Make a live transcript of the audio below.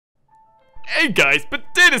Hey guys,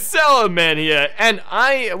 Potato Salad Man here, and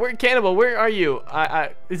we're Cannibal. Where are you?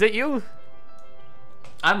 Is that you?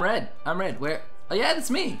 I'm Red. Where? Oh yeah,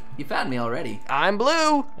 that's me. You found me already. I'm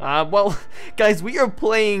Blue. Well, guys, we are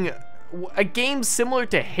playing a game similar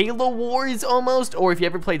to Halo Wars almost, or if you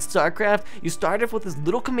ever played StarCraft, you start off with this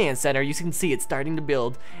little command center. You can see it's starting to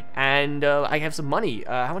build, and I have some money.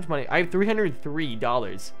 How much money? I have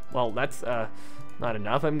 $303. Well, that's not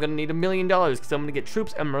enough. I'm gonna need $1 million because I'm gonna get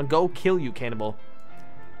troops. I'm gonna go kill you, Cannibal.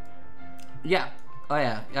 Yeah. Oh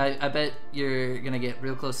yeah. I bet you're gonna get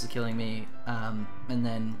real close to killing me, and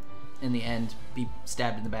then in the end be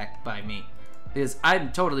stabbed in the back by me, because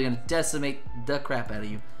I'm totally gonna decimate the crap out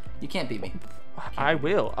of you. You can't beat me. I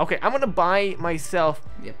will. Okay, I'm gonna buy myself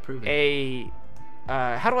prove it.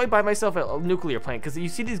 how do I buy myself a nuclear plant? Because you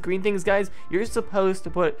see these green things, guys? You're supposed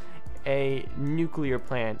to put a nuclear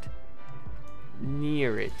plant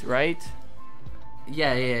near it, right?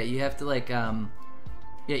 Yeah. You have to like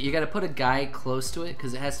you gotta put a guy close to it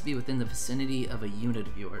because it has to be within the vicinity of a unit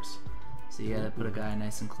of yours. So you gotta put a guy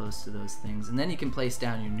nice and close to those things, and then you can place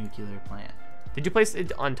down your nuclear plant. Did you place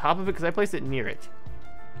it on top of it? Because I placed it near it.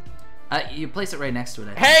 You place it right next to it,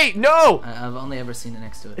 I think. Hey, no! I've only ever seen it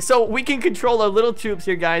next to it. So we can control our little troops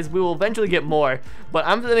here, guys. We will eventually get more, but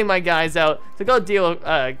I'm sending my guys out to go deal with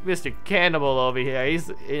Mr. Cannibal over here.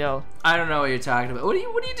 He's, you know. I don't know what you're talking about. What are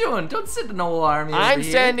you doing? Don't send the whole army over here. I'm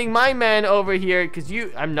sending my men over here because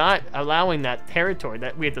I'm not allowing that territory.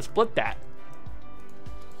 That we have to split that.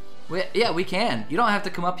 Yeah, we can. You don't have to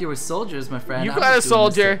come up here with soldiers, my friend. You got a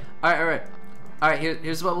soldier. All right.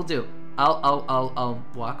 Here's what we'll do. I'll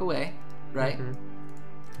walk away, right?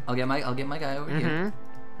 I'll get my guy over here,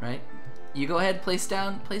 right? You go ahead, place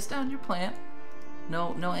down your plant.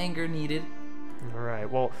 No anger needed. All right.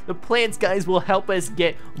 Well, the plants, guys, will help us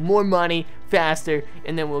get more money faster,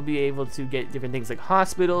 and then we'll be able to get different things like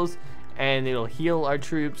hospitals, and it'll heal our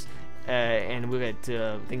troops, and we'll get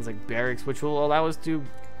things like barracks, which will allow us to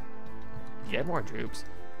get more troops.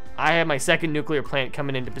 I have my second nuclear plant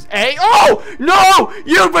coming into position. Hey! Oh no!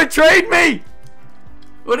 You betrayed me!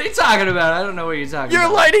 What are you talking about? I don't know what you're talking about.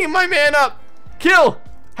 You're lighting my man up. Kill.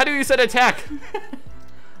 How do you set attack?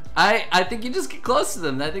 I think you just get close to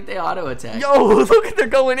them. I think they auto attack. Yo, look, they're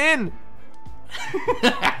going in.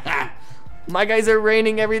 My guys are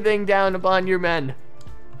raining everything down upon your men.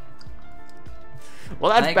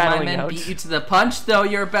 Well, that's battling my men out. Beat you to the punch, though.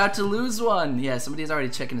 You're about to lose one. Yeah, somebody's already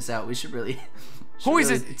checking us out. We should really. Who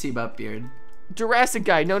is really it? Team up, Beard. Jurassic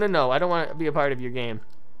guy. No. I don't want to be a part of your game.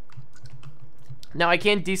 Now I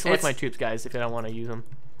can't deselect my troops, guys, if I don't want to use them.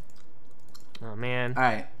 Oh man. All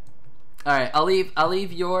right. I'll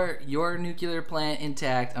leave your nuclear plant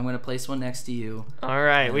intact. I'm gonna place one next to you. All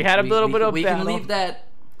right. We had a little bit of we battle. can leave that.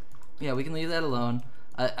 Yeah, we can leave that alone.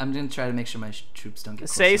 I'm gonna try to make sure my troops don't get.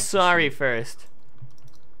 Say sorry first.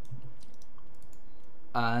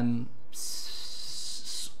 I'm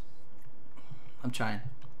trying.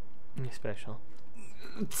 You're special.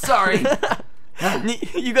 Sorry.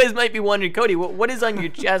 You guys might be wondering, Cody, what is on your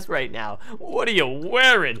chest right now? What are you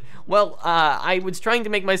wearing? Well, I was trying to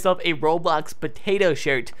make myself a Roblox potato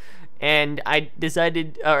shirt, and I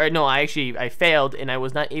decided, or no, I failed, and I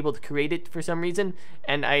was not able to create it for some reason,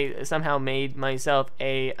 and I somehow made myself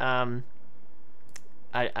a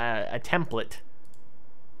template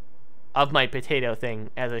of my potato thing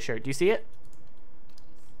as a shirt. Do you see it?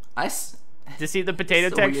 Do you see the potato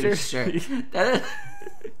texture?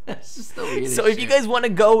 That's just the weirdest So if you guys want to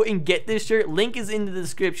go and get this shirt, link is in the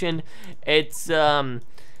description. It's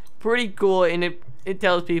pretty cool, and it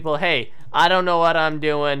tells people, hey, I don't know what I'm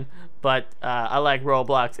doing, but I like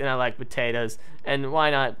Roblox and I like potatoes, and why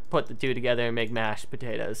not put the two together and make mashed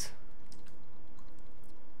potatoes?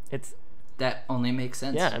 That only makes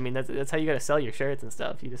sense. Yeah, I mean that's how you gotta sell your shirts and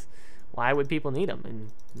stuff. Why would people need them?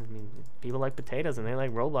 And I mean, people like potatoes and they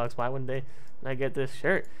like Roblox. Why wouldn't they not get this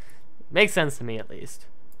shirt? Makes sense to me, at least.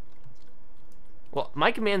 Well,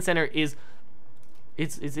 my command center is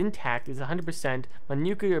intact. It's 100%. My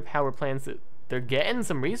nuclear power plants, they're getting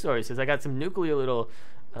some resources. I got some nuclear little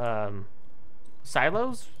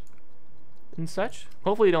silos and such.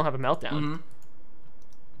 Hopefully you don't have a meltdown.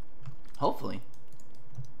 Hopefully.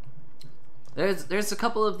 There's a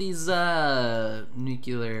couple of these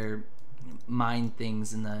nuclear mine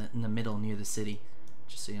things in the middle near the city,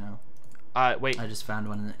 just so you know. Wait. I just found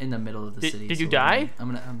one in the middle of the city. Did you die?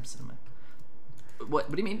 I'm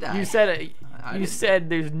what do you mean die? You said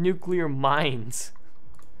there's nuclear mines.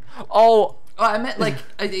 Oh, I meant like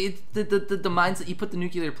the mines that you put the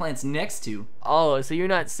nuclear plants next to. Oh, so you're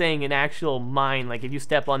not saying an actual mine, like if you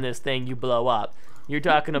step on this thing you blow up. You're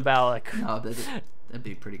talking about like no, That'd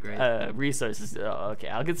be pretty great. Resources. Oh, okay,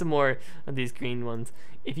 I'll get some more of these green ones.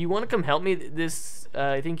 If you want to come help me, this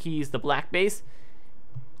I think he's the black base.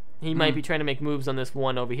 He might be trying to make moves on this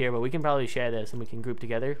one over here, but we can probably share this and we can group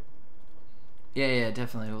together. Yeah,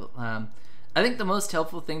 definitely. I think the most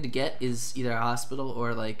helpful thing to get is either a hospital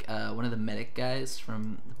or like one of the medic guys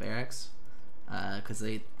from the barracks, because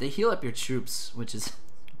they heal up your troops, which is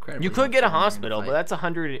incredible. You could get a hospital, but that's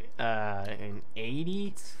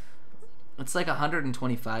 180. It's like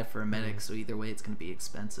 125 for a medic, so either way it's going to be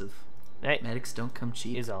expensive. That Medics don't come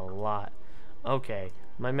cheap. is a lot. Okay,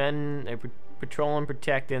 my men are patrol and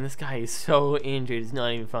protect, and this guy is so injured. It's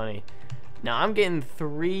not even funny. Now I'm getting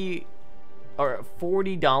 $40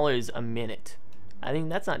 a minute. I think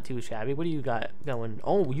that's not too shabby. What do you got going?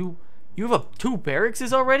 Oh, you have 2 barracks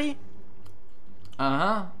already?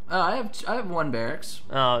 I have 1 barracks.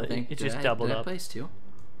 Oh, it just doubled up. Place too.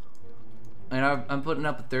 And I'm putting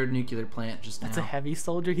up a 3rd nuclear plant just now. That's a heavy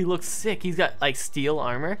soldier. He looks sick. He's got like steel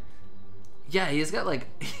armor. Yeah, he's got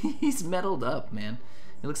like he's metaled up, man.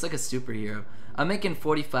 He looks like a superhero. I'm making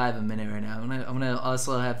 45 a minute right now. I'm gonna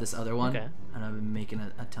also have this other one, and I've been making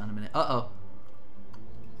a ton a minute.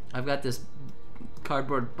 I've got this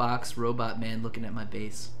cardboard box robot man looking at my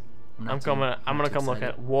base. I'm gonna come look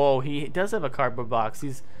at. Whoa, he does have a cardboard box.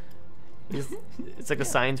 He's it's like a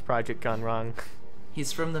science project gone wrong.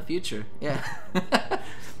 He's from the future. Yeah,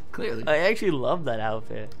 clearly. I actually love that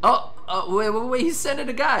outfit. Oh, wait! He's sending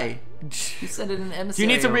a guy. He's sending an emissary. Do you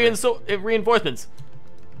need some reinforcements?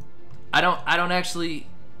 I don't actually.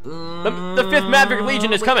 The 5th Maverick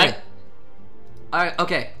Legion is coming. Alright,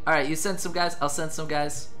 okay. Alright, you send some guys, I'll send some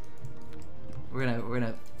guys. We're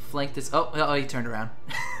gonna flank this. Oh, he turned around.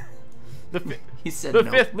 He said the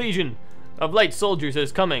no. 5th Legion of light soldiers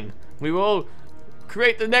is coming. We will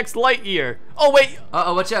create the next light year. Oh wait.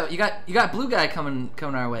 Watch out. You got blue guy coming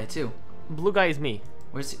our way too. Blue guy is me.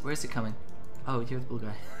 Where's he coming? Oh, you're the blue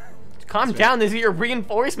guy. Calm down. These are your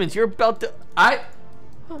reinforcements. You're about to.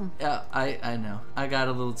 Yeah, I know. I got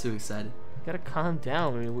a little too excited. You gotta calm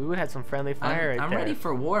down. I mean, we would have some friendly fire. I'm ready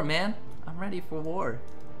for war, man. I'm ready for war.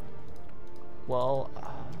 Well,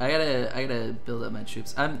 I gotta build up my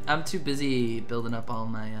troops. I'm too busy building up all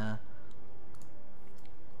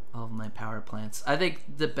of my power plants. I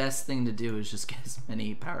think the best thing to do is just get as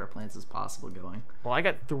many power plants as possible going. Well, I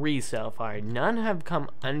got 3 so far. None have come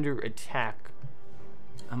under attack.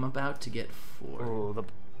 I'm about to get 4. Oh,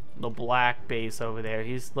 the black base over there.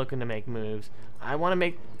 He's looking to make moves. I want to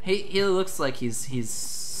make. He looks like he's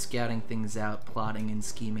scouting things out, plotting and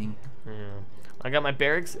scheming. Yeah. I got my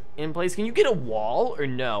barracks in place. Can you get a wall or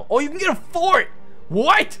no? Oh, you can get a fort.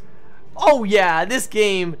 What? Oh yeah, this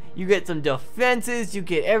game you get some defenses. You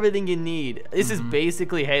get everything you need. This is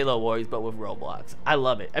basically Halo Wars, but with Roblox. I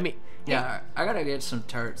love it. I mean, yeah, I gotta get some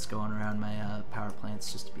turrets going around my power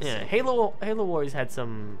plants just to be safe. Halo Wars had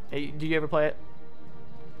some. Hey, did you ever play it?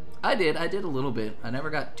 I did a little bit. I never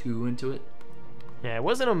got too into it. Yeah, it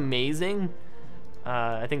wasn't amazing.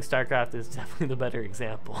 I think StarCraft is definitely the better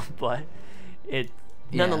example, but it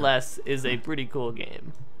nonetheless is a pretty cool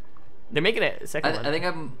game. They're making a second one. I think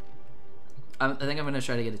I'm gonna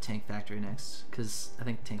try to get a tank factory next, because I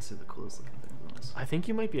think tanks are the coolest looking thing on this. I think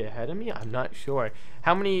you might be ahead of me. I'm not sure.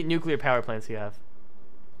 How many nuclear power plants do you have?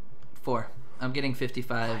 4. I'm getting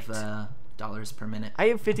 $55 per minute. I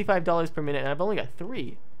have $55 per minute, and I've only got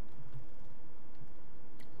 3.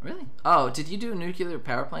 Really? Oh, did you do a nuclear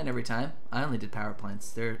power plant every time? I only did power plants.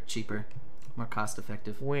 They're cheaper, more cost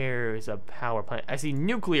effective. Where is a power plant? I see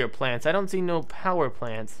nuclear plants. I don't see no power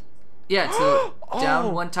plants. Yeah, so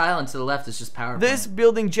down one tile and to the left is just power plant. This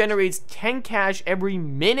building generates 10 cash every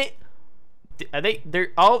minute. Are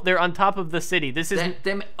they're on top of the city. This is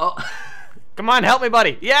Come on, help me,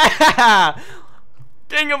 buddy. Yeah!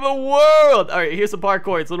 King of the world. All right, here's the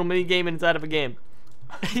parkour. It's a little mini game inside of a game.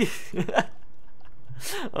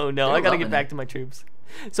 Oh no, I gotta get back to my troops.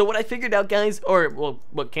 So what I figured out, guys, or well,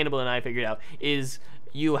 what Cannibal and I figured out is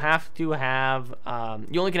you have to have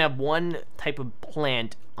you only can have one type of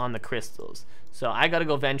plant on the crystals. So I gotta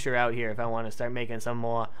go venture out here if I want to start making some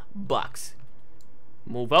more bucks.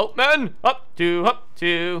 Move out, men. Up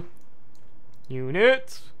two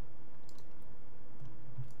units.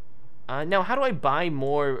 Now how do I buy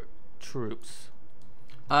more troops?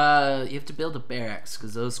 You have to build a barracks,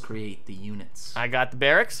 because those create the units. I got the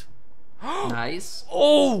barracks. Nice.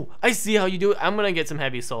 Oh, I see how you do it. I'm gonna get some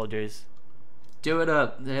heavy soldiers. Do it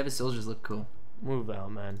up. The heavy soldiers look cool. Move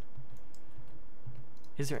out, man.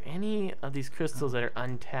 Is there any of these crystals that are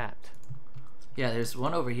untapped? Yeah, there's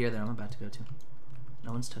one over here that I'm about to go to.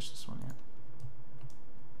 No one's touched this one yet.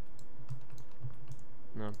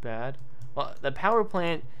 Not bad. Well, the power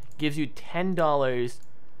plant gives you $10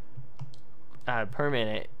 per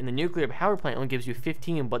minute, and the nuclear power plant only gives you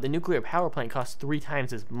 15, but the nuclear power plant costs 3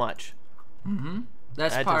 times as much. Mm-hmm.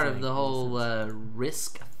 That's That part doesn't of the make whole any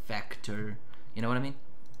risk factor. You know what I mean?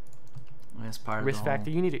 That's part Risk of the whole...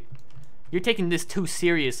 factor. You're taking this too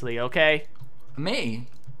seriously, okay? Me?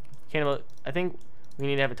 Cannibal, I think we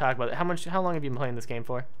need to have a talk about it. How long have you been playing this game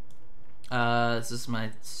for? This is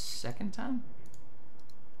my 2nd time.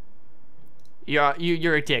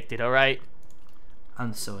 You're addicted, all right?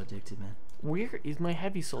 I'm so addicted, man. Where is my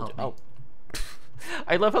heavy soldier? Help Oh,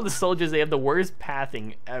 I love how the soldiers, they have the worst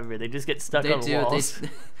pathing ever. They just get stuck on walls.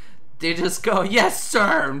 They just go, yes,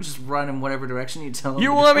 sir, and just run in whatever direction you tell them.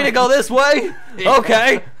 You want me to go this way? Yeah.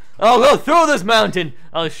 Okay, I'll go through this mountain.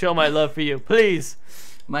 I'll show my love for you, please.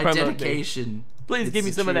 My Promote dedication. Me. Please It's give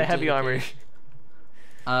me a some of true that heavy armor. dedication.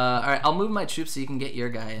 All right, I'll move my troops so you can get your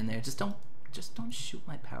guy in there. Just don't shoot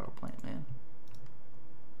my power plant, man.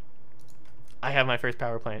 I have my first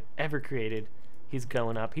power plant ever created. He's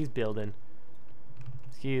going up. He's building.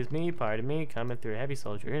 Excuse me, pardon me. Coming through, heavy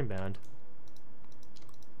soldier inbound.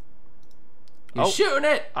 You're shooting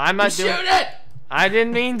it. I'm not doing shooting it. I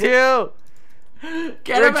didn't mean to.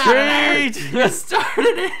 Get him out of there. Retreat! You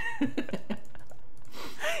started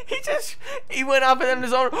it. He went up and on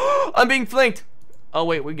his own. I'm being flanked. Oh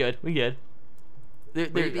wait, we're good. We good. They're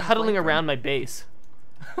being huddling flanked around my base.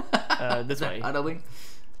 This They're way. huddling.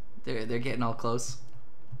 They're getting all close.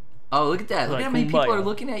 Oh, look at that! Look Like at how many people Kumbaya. are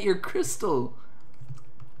looking at your crystal.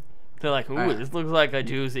 They're like, ooh, Alright. this looks like a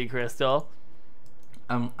juicy crystal.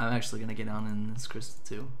 I'm actually gonna get on in this crystal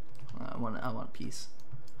too. I want peace.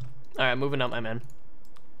 All right, moving up, my men.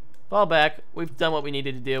 Fall back. We've done what we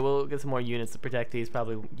needed to do. We'll get some more units to protect these.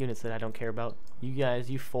 Probably units that I don't care about. You guys,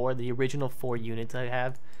 you 4, the original 4 units I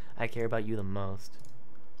have, I care about you the most.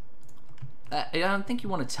 I don't think you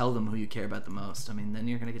want to tell them who you care about the most. I mean, then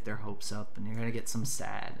you're gonna get their hopes up, and you're gonna get some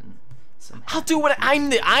sad and some. I'll do what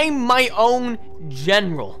I'm my own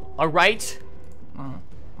general. All right. Sure.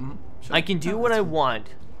 I can do No, what that's I fine. want.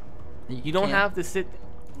 You don't can't. have to sit.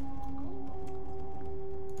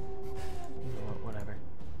 Whatever.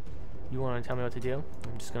 You want to tell me what to do?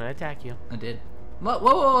 I'm just gonna attack you. I did.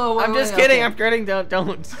 Whoa! I'm just wait, kidding. okay. I'm kidding.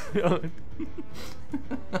 Don't.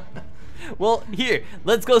 Well, here,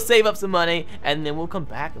 let's go save up some money, and then we'll come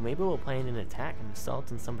back, and maybe we'll plan an attack and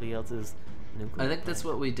assault on somebody else's nuclear. I think that's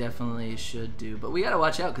what we definitely should do, but we gotta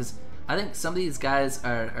watch out because I think some of these guys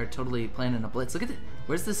are totally planning a blitz. Look at it.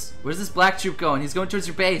 Where's this black troop going? He's going towards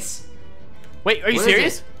your base. Wait, are you What is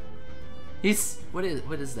serious? it? He's what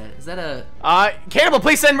is that? Is that a Cannibal,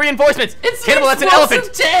 please send reinforcements. It's Cannibal, that's an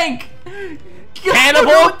elephant. tank.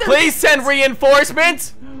 Cannibal, please send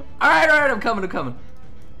reinforcements. All right, I'm coming.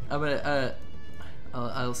 I'm gonna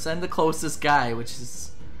I'll send the closest guy, which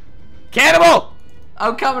is Cannibal.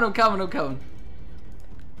 I'm coming.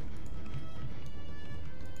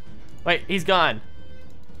 Wait, he's gone.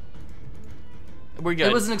 We're good.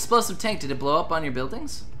 It was an explosive tank. Did it blow up on your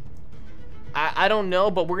buildings? I don't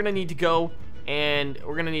know, but we're gonna need to go and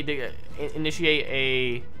we're gonna need to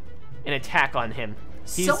initiate an attack on him.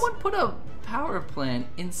 Someone put a power plant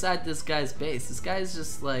inside this guy's base. This guy's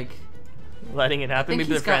just like Letting it happen. Maybe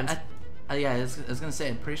they're friends. Yeah, I was gonna say.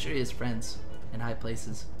 I'm pretty sure he has friends in high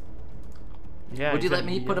places. Yeah. Would you let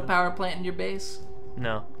exactly, me put a power plant in your base?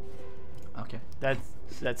 No. Okay.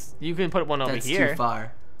 That's. You can put one over That's here. too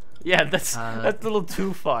far. Yeah, that's a little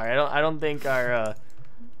too far. I don't think our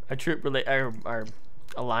our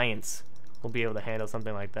alliance will be able to handle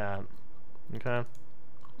something like that. Okay.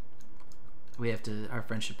 We have to. Our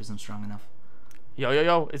friendship isn't strong enough.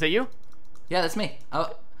 Yo, is that you? Yeah, that's me.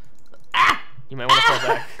 Oh. You might want to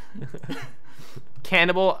fall back.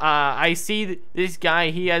 Cannibal, I see this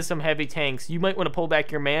guy. He has some heavy tanks. You might want to pull back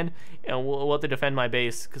your man, and we'll have to defend my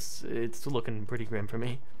base because it's looking pretty grim for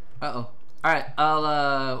me. All right,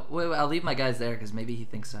 I'll leave my guys there because maybe he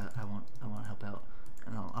thinks I won't help out,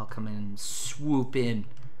 and I'll come in and swoop in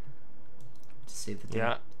to save the day.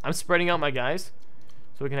 Yeah, I'm spreading out my guys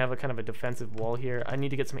so we can have a kind of a defensive wall here. I need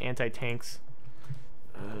to get some anti-tanks.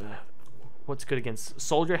 What's good against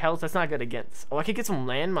soldier health? That's not good against. Oh, I could get some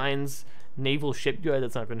landmines. Naval shipyard.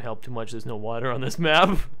 That's not going to help too much. There's no water on this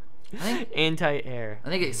map. Anti-air. I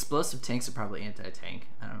think explosive tanks are probably anti-tank.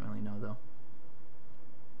 I don't really know though.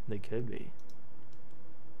 They could be.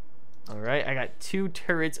 Alright, I got 2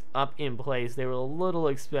 turrets up in place. They were a little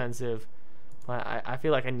expensive, but I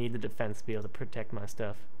feel like I need the defense to be able to protect my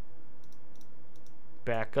stuff.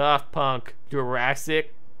 Back off, punk.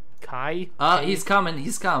 Jurassic Kai? He's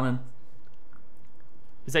coming.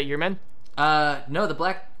 Is that your men? No, the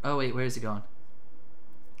black. Oh wait, where is he going?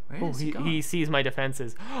 Where is he going? He sees my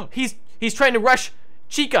defenses. He's trying to rush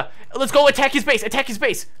Chica, let's go attack his base. Attack his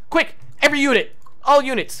base. Quick, every unit. All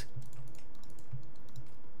units.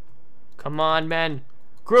 Come on, men.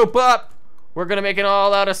 Group up. We're gonna make an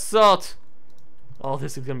all-out assault. Oh,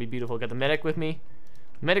 this is gonna be beautiful. Got the medic with me.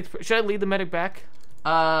 Medic, should I lead the medic back?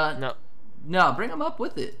 No. No, bring him up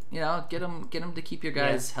with it. You know, get him to keep your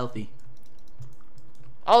guys healthy.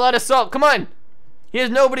 All-out assault. Come on. He has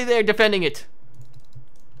nobody there defending it.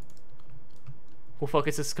 We'll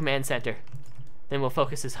focus his command center. Then we'll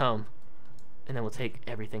focus his home. And then we'll take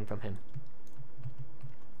everything from him.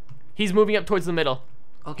 He's moving up towards the middle.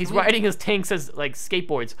 Oh, He's riding his tanks as like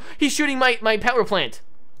skateboards. He's shooting my power plant.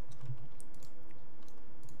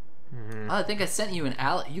 Oh, I think I sent you an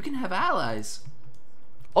ally. You can have allies.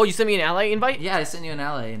 Oh, you sent me an ally invite? Yeah, I sent you an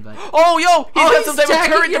ally invite. Oh, yo, he's got some type of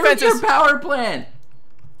turret defenses. Your power plant.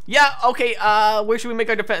 Yeah. Okay. Where should we make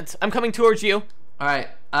our defense? I'm coming towards you. All right.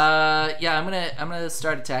 Yeah, I'm gonna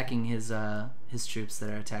start attacking his troops that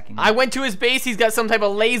are attacking him. I went to his base. He's got some type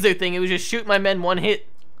of laser thing. It was just shoot my men one hit.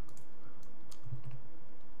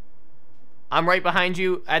 I'm right behind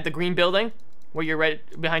you at the green building, where you're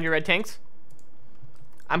behind your red tanks.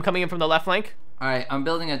 I'm coming in from the left flank. All right, I'm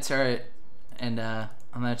building a turret, and I'm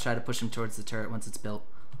gonna try to push him towards the turret once it's built.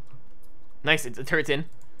 Nice, the turret's in.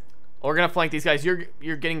 Oh, we're gonna flank these guys. You're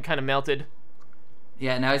getting kind of melted.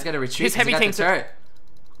 Yeah, now he's got to retreat. His heavy tanks. Turret.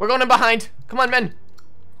 We're going in behind. Come on, men.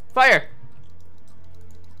 Fire.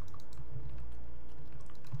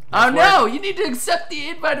 Oh no! You need to accept the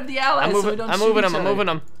invite of the allies. I'm moving. I'm moving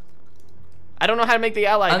them. I don't know how to make the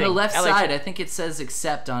ally on thing. The left side. I think it says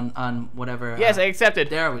accept on whatever. Yes, I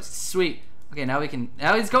accepted. There was sweet. Okay, now we can.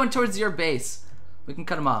 Now he's going towards your base. We can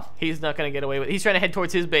cut him off. He's not gonna get away with it. He's trying to head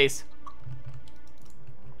towards his base.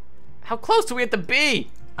 How close do we have to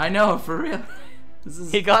be? I know, for real.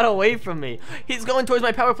 He got away from me. He's going towards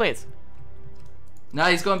my power plants. No,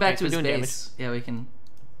 he's going back to his base. Damage. Yeah, we can.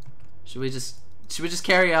 Should we just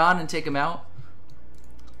carry on and take him out?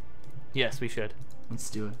 Yes, we should.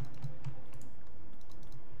 Let's do it.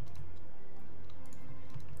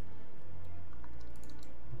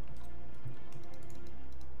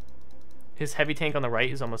 His heavy tank on the right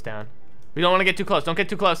is almost down. We don't want to get too close. Don't get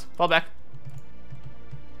too close. Fall back.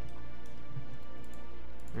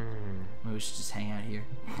 Maybe we should just hang out here.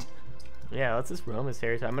 Yeah, let's just roam his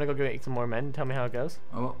territory. I'm gonna go get some more men. Tell me how it goes.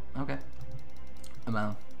 Oh, okay. I'm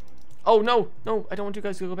out. Oh no, no! I don't want you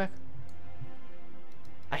guys to go back.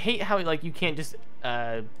 I hate how like you can't just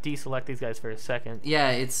deselect these guys for a second.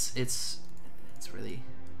 Yeah, it's really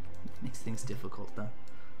makes things difficult though.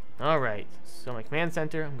 All right. So my command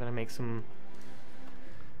center. I'm gonna make some.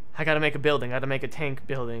 I gotta make a building. I gotta make a tank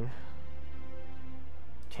building.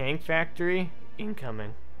 Tank factory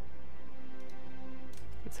incoming.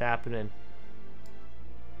 What's happening?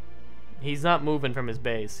 He's not moving from his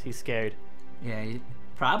base. He's scared. Yeah,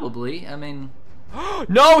 probably. I mean.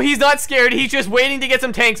 No, he's not scared. He's just waiting to get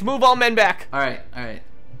some tanks. Move all men back. All right, all right.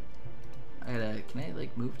 I gotta. Can I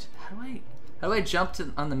like move? How do I jump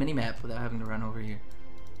on the mini map without having to run over here?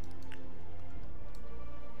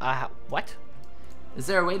 What? Is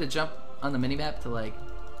there a way to jump on the mini map to like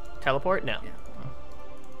teleport? No. Yeah. Oh.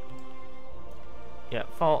 Yeah.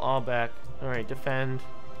 Fall all back. All right. Defend.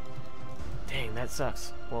 Dang, that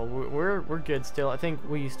sucks. Well, we're good still. I think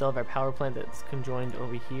we still have our power plant that's conjoined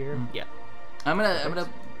over here. Yeah. I'm gonna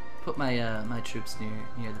put my my troops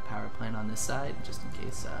near the power plant on this side just in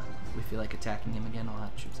case we feel like attacking him again. I'll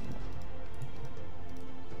have troops in.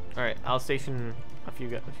 All right. I'll station a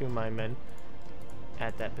few of my men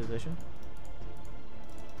at that position.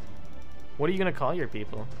 What are you gonna call your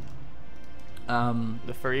people?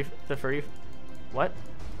 The furry. What?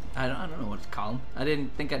 I don't know what to call them. I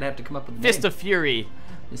didn't think I'd have to come up with a Fist name. of Fury.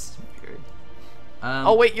 Fist of Fury.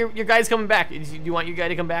 Oh wait, your guy's coming back. Do you want your guy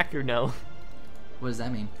to come back or no? What does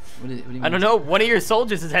that mean? What do you mean? I don't know. One of your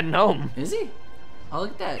soldiers is heading home. Is he? Oh,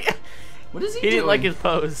 look at that. What is he doing? He didn't like his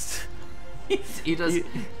post. He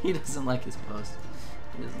doesn't like his post.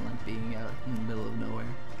 He doesn't like being out in the middle of nowhere.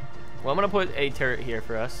 Well, I'm gonna put a turret here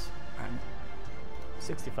for us. All right.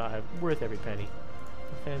 65, worth every penny.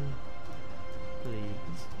 Defend,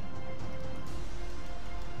 please.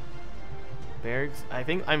 Barracks. I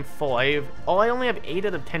think I'm full. I only have 8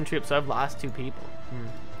 out of 10 troops, so I've lost 2 people.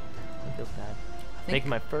 That feels bad. Making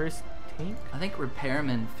my first tank. I think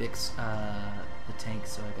repairmen fix the tank,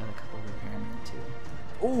 so I got a couple repairmen too.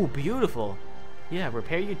 Oh, beautiful. Yeah,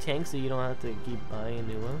 repair your tanks so you don't have to keep buying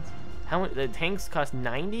new ones. How much? The tanks cost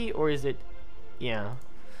 90, or is it? Yeah,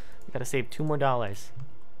 we gotta save $2 more. $2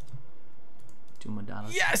 more.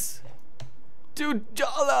 Yes,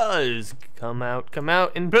 $2. Come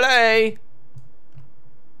out and play.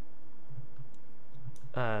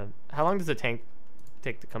 How long does a tank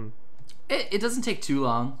take to come? It doesn't take too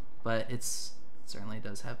long, but it certainly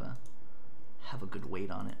does have a good weight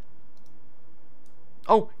on it.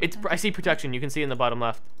 Oh, I see protection. You can see in the bottom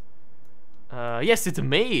left. Yes, it's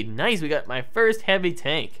made. Nice. We got my first heavy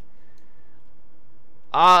tank.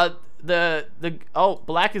 Oh,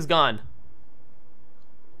 Black is gone.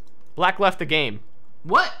 Black left the game.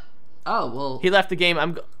 What? Oh, well. He left the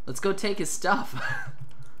game. Let's go take his stuff.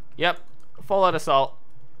 Yep. Fallout assault.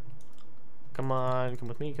 Come on, come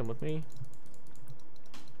with me, come with me.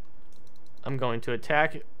 I'm going to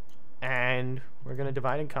attack, and we're gonna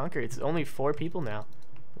divide and conquer. It's only 4 people now.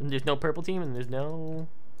 And there's no purple team, and there's no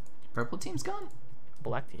purple team's gone.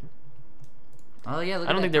 Black team. Oh yeah, look at that.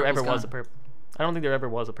 I don't think there ever was a purple. I don't think there ever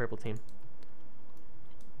was a purple team.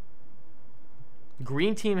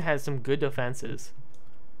 Green team has some good defenses.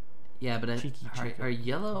 Yeah, but are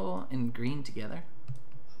yellow and green together?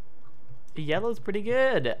 Yellow's pretty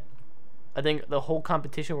good. I think the whole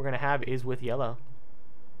competition we're gonna have is with yellow.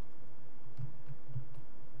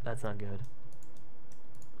 That's not good.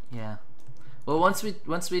 Yeah. Well, once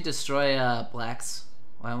we destroy blacks,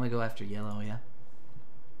 why don't we go after yellow? Yeah.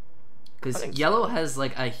 Because yellow has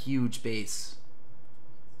like a huge base.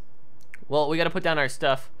 Well, we got to put down our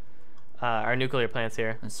stuff, our nuclear plants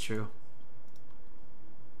here. That's true.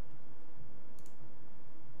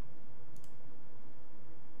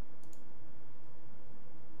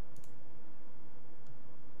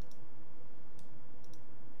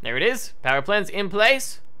 There it is. Power plants in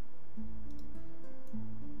place.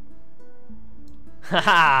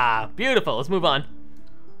 Haha, beautiful. Let's move on.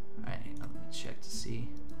 Alright, let me check to see.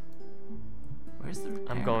 Where's the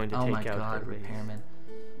repairman? I'm going to take out. Oh my god, repairman.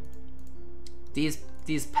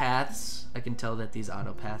 These paths, I can tell that these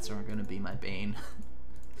auto paths aren't going to be my bane.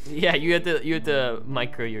 Yeah, you have to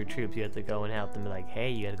micro your troops. You have to go and help them. Be like, hey,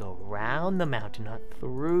 you got to go around the mountain, not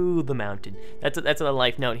through the mountain. That's a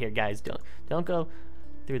life note here, guys. Don't go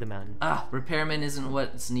through the mountain. Ah, repairman isn't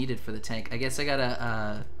what's needed for the tank. I guess I got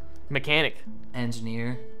a mechanic.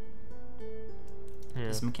 Engineer. Yeah.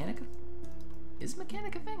 Is mechanic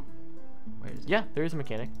a thing? Where is it? Yeah, there is a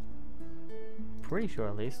mechanic. Pretty sure,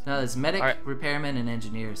 at least. No, there's medic, repairman, and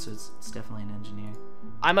engineer, so it's definitely an engineer.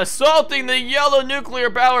 I'm assaulting the yellow nuclear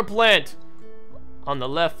power plant on the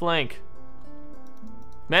left flank.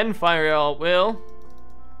 Men, fire at will.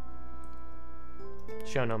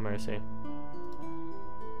 Show no mercy.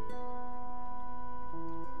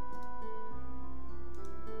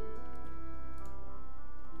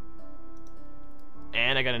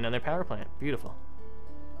 And I got another power plant. Beautiful.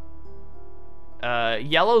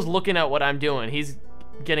 Yellow's looking at what I'm doing. He's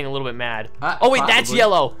getting a little bit mad. Oh wait, probably. That's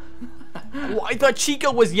yellow. Well, I thought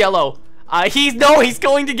Chico was yellow. He's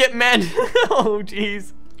going to get mad. Oh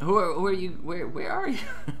jeez. Who are you? Where are you?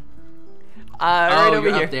 Right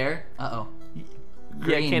over here. Up there. Uh oh.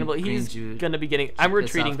 Yeah, Cannibal. He's gonna be getting. I'm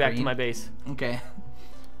retreating back to my base. Okay.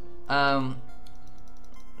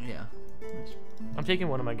 Yeah. I'm taking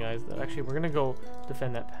one of my guys though. Actually, we're gonna go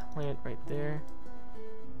defend that plant right there.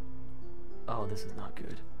 Oh, this is not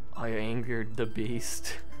good. I angered the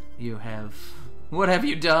beast. You have. What have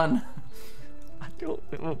you done? I don't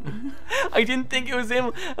know. I didn't think it was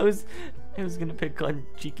him. I was gonna pick on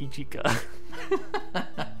Cheeky Chica.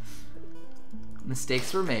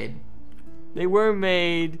 Mistakes were made. They were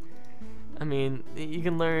made. I mean, you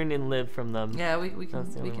can learn and live from them. Yeah, we can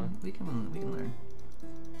learn.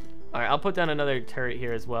 All right, I'll put down another turret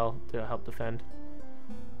here as well to help defend.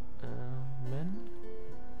 Men.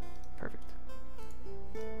 Perfect.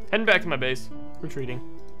 Heading back to my base. Retreating.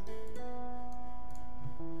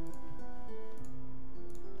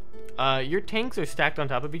 Your tanks are stacked on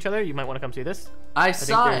top of each other. You might want to come see this. I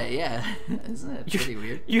saw it, yeah. Isn't that pretty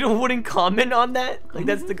weird? You wouldn't comment on that? Like,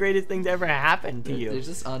 that's the greatest thing to ever happen to you. They're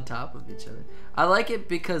just on top of each other. I like it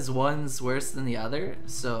because one's worse than the other,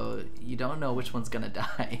 so you don't know which one's gonna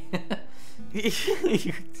die.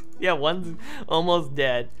 Yeah, one's almost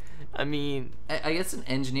dead. I mean... I guess an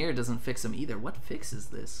engineer doesn't fix them either. What fixes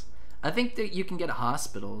this? I think that you can get a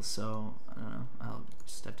hospital, so... I don't know. I'll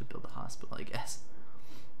just have to build a hospital, I guess.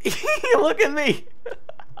 Look at me.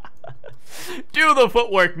 Do the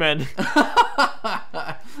footwork, men.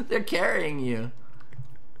 They're carrying you.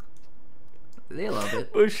 They love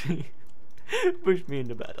it. Push me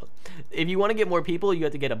into battle. If you want to get more people, you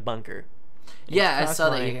have to get a bunker. Yeah, I saw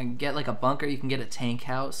that you can get like a bunker. You can get a tank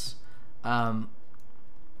house.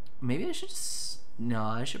 Maybe I should just... No,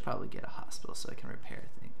 I should probably get a hospital so I can repair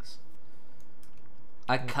things.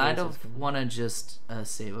 I kind of want to just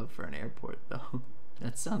save up for an airport, though.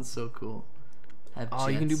 That sounds so cool. Oh,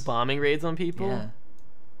 you can do bombing raids on people? Yeah.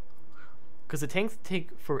 Because the tanks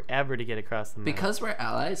take forever to get across the map. Because we're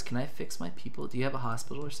allies, can I fix my people? Do you have a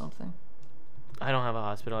hospital or something? I don't have a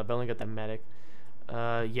hospital. I've only got the medic.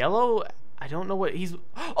 Yellow, I don't know what he's...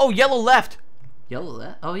 Oh, yellow left! Yellow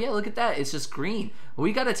left? Oh yeah, look at that. It's just green.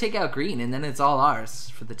 We gotta take out green, and then it's all ours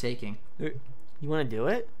for the taking. You want to do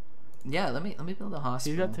it? Yeah, let me build a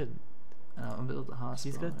hospital. He's got to... I'll build a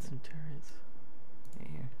hospital. He's got some turrets.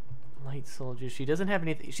 Here. Light soldiers. She doesn't have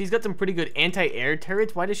anything. She's got some pretty good anti-air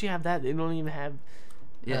turrets. Why does she have that? They don't even have...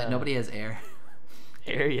 Yeah, nobody has air.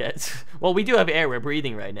 Air yet. Well, we do have air. We're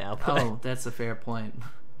breathing right now. Oh, that's a fair point.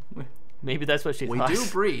 Maybe that's what she We thought. do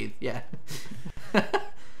breathe, yeah.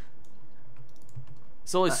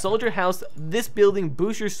 So a soldier house, this building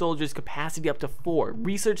boosts your soldiers' capacity up to 4.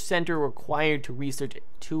 Research center required to research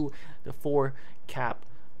 2 to 4 cap.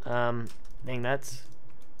 Dang, that's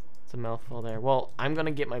a mouthful there. Well, I'm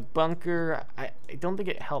gonna get my bunker. I don't think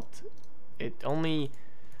it helped. It only...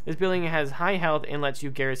 This building has high health and lets you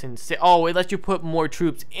garrison... Oh, it lets you put more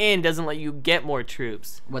troops in, doesn't let you get more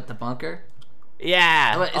troops. What, the bunker?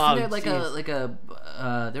 Yeah. Oh, isn't there like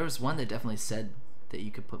a there was one that definitely said that you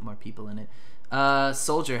could put more people in it.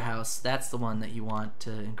 Soldier house, that's the one that you want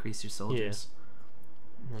to increase your soldiers.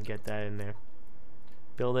 Yeah. I'll get that in there.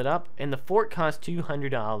 Build it up, and the fort costs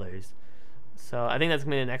 $200. So I think that's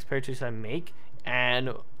gonna be the next purchase I make.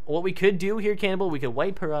 And what we could do here, Cannibal, we could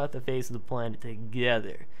wipe her off the face of the planet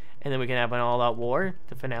together, and then we can have an all-out war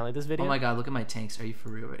to finale this video. Oh my God, look at my tanks. Are you for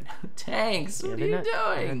real right now? Tanks, what are you doing?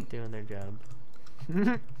 They're not doing their job.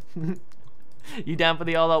 You down for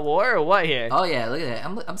the all-out war or what here? Oh yeah, look at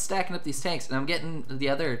that. I'm stacking up these tanks, and I'm getting the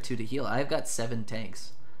other 2 to heal. I've got 7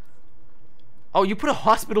 tanks. Oh, you put a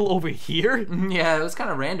hospital over here? Yeah, it was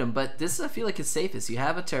kind of random, but this I feel like is safest. You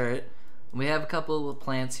have a turret. We have a couple of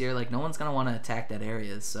plants here. Like, no one's gonna want to attack that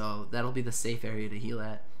area, so that'll be the safe area to heal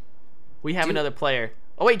at. We have another player.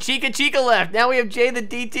 Oh wait, Chica left. Now we have Jay the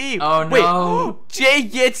DT. Oh no! Wait, Jay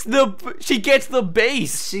gets she gets the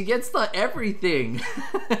base. She gets the everything.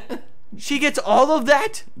 She gets all of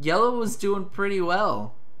that? Yellow was doing pretty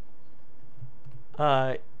well.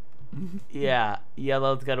 Yeah,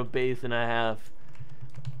 Yellow's got a base and a half.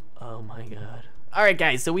 Oh my God. All right,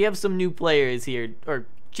 guys, so we have some new players here. Or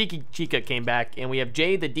Chica came back, and we have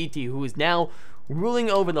Jay the DT, who is now ruling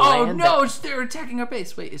over the land. Oh no, they're attacking our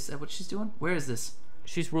base. Wait, is that what she's doing? Where is this?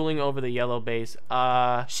 She's ruling over the yellow base.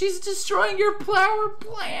 She's destroying your flower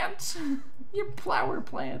plant. Your flower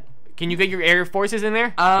plant. Can you get your air forces in there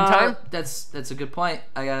in time? That's a good point.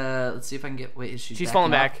 I gotta let's see if I can get. Wait, is she's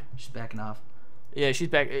falling back. She's backing off. Yeah, she's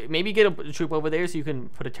back. Maybe get a troop over there so you can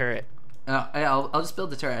put a turret. I'll just build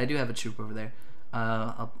the turret. I do have a troop over there.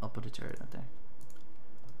 I'll put a turret up there.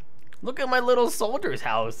 Look at my little soldier's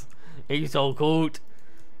house. He's so cute.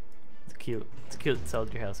 It's cute. It's a cute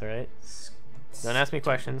soldier house, all right? Don't ask me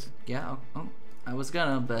questions. Yeah. Oh, I was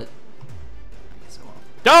gonna, but I guess I won't.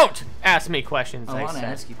 Don't ask me questions. I want to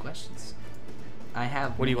ask you questions. I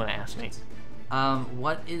have. What do you want to ask me?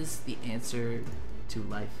 What is the answer to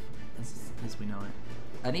life as we know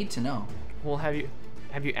it? I need to know. Well, have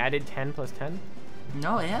you added 10 plus 10?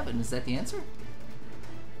 No, I haven't. Is that the answer?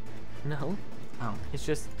 No. Oh. It's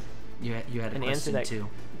just you had an answer that too.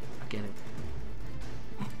 I get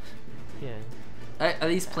it. Yeah. Are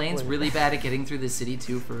these planes really bad at getting through the city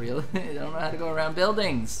too? For real? They don't know how to go around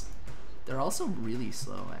buildings. They're also really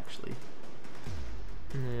slow, actually.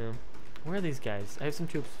 Yeah. Where are these guys? I have some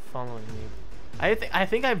troops following me. I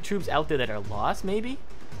think I have troops out there that are lost. Maybe.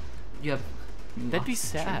 You have. That'd be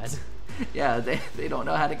sad. Troops. Yeah, they don't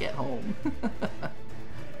know how to get home.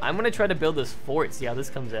 I'm gonna try to build this fort. See how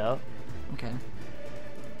this comes out. Okay.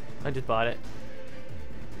 I just bought it.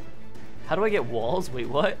 How do I get walls? Wait,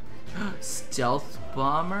 what? Stealth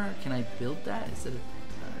bomber? Can I build that instead of?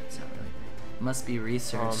 It's not really. Must be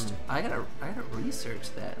researched. I gotta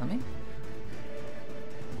research that. Let me.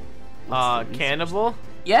 Cannibal?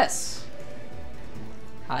 Yes.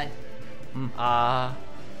 Hi.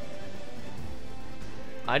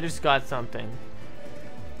 I just got something.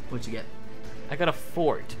 What'd you get? I got a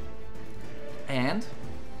fort. And?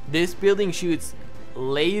 This building shoots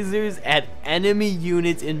lasers at enemy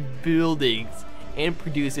units in buildings and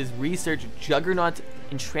produces research juggernauts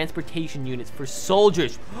and transportation units for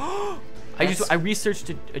soldiers. I researched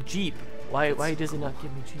a jeep. Why does it not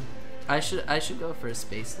give me jeep? I should go for a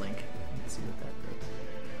space link. Let's see what that does.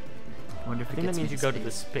 I wonder if I think that means you go to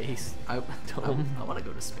the space. I want to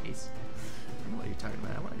go to space. I don't know what you're talking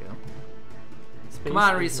about. I want to go. Space. Come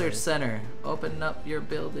on, research center. Open up your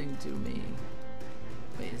building to me.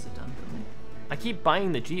 Wait, is it done for me? I keep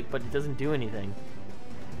buying the jeep, but it doesn't do anything.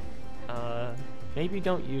 Maybe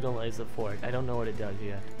don't utilize the fort. I don't know what it does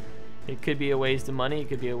yet. It could be a waste of money. It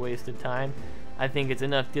could be a waste of time. I think it's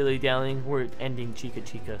enough dilly-dallying. We're ending Chica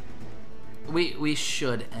Chica. We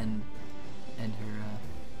should end her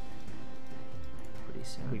pretty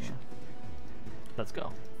soon. We should. Let's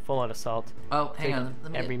go. Full-out assault. Oh, hang Take on.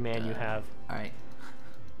 Let me every man you have. All right.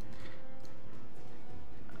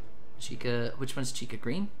 Chica, which one's Chica?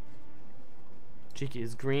 Green? Chica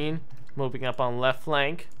is green. Moving up on left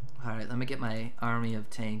flank. All right, let me get my army of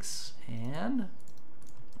tanks and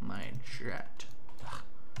my jet. Ugh.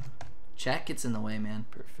 Chat gets in the way, man.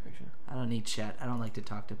 Perfection. I don't need chat. I don't like to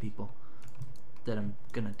talk to people that I'm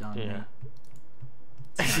gonna dominate. Yeah.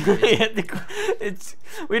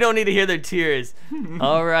 We don't need to hear their tears.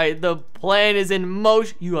 All right, the plan is in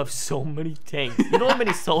motion. You have so many tanks. You don't have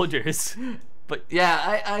many soldiers. But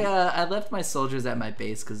yeah, I left my soldiers at my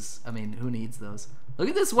base because I mean, who needs those? Look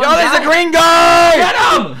at this one. Yo, there's a green guy! Get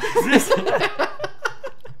him!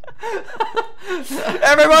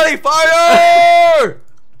 Everybody, fire!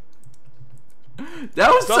 That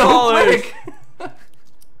was so quick.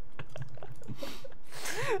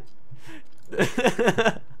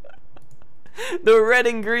 The red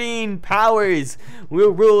and green powers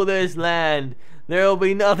will rule this land. There will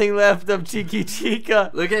be nothing left of Chica Chica.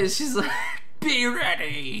 Look at it. She's like, be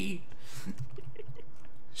ready.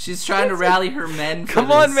 She's trying to rally her men.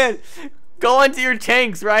 Come on, man. Go into your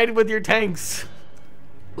tanks. Ride with your tanks.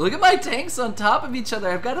 Look at my tanks on top of each other.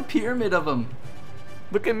 I've got a pyramid of them.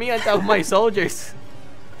 Look at me on top of my soldiers.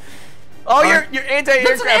 Oh, you're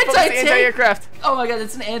anti-aircraft. That's an Anti-aircraft. Oh my god,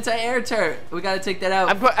 it's an anti-air turret. We gotta take that out.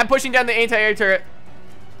 I'm pushing down the anti-air turret.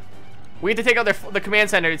 We have to take out the command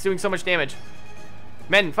center. It's doing so much damage.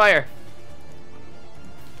 Men, fire.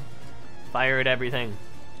 Fire at everything.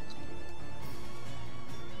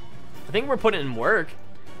 I think we're putting in work.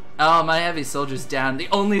 Oh, my heavy soldier's down. The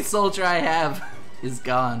only soldier I have is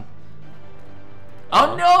gone.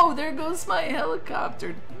 Oh no, there goes my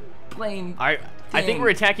helicopter plane. I think we're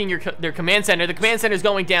attacking their command center. The command center is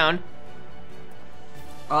going down.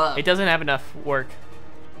 It doesn't have enough work.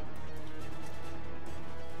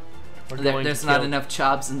 There's not enough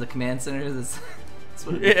chops in the command center. That's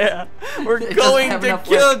what it is. Yeah, we're going to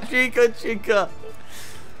kill Chica Chica.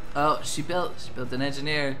 Oh, she built an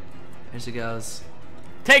engineer. There she goes.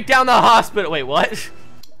 Take down the hospital. Wait, what?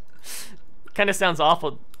 Kind of sounds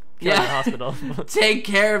awful. Killing the hospital. Take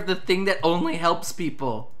care of the thing that only helps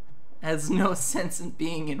people. Has no sense in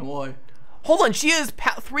being in war. Hold on, she has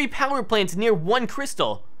 3 power plants near 1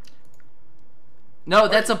 crystal. No,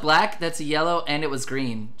 that's a black, that's a yellow, and it was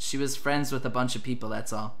green. She was friends with a bunch of people,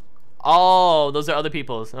 that's all. Oh, those are other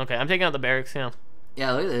people's. Okay, I'm taking out the barracks now.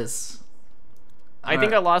 Yeah, look at this. I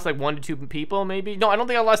think I lost like 1 to 2 people, maybe. No, I don't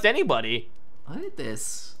think I lost anybody. Look at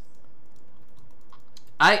this.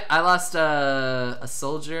 I lost a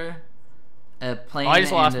soldier, a plane, I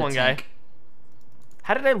just lost and a one tank. guy.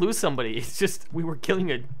 How did I lose somebody? It's just we were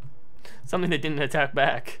killing something that didn't attack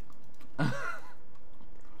back.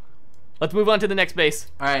 Let's move on to the next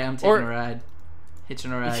base. All right, I'm taking a ride.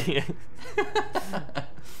 Hitching a ride. Yeah.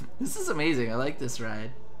 This is amazing. I like this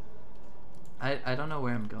ride. I don't know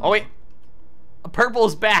where I'm going. Oh wait,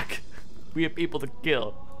 purple's back. We have people to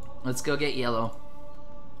kill. Let's go get yellow.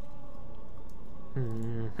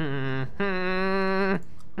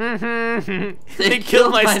 They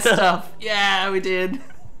killed my stuff. Yeah, we did.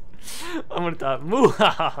 I'm gonna talk.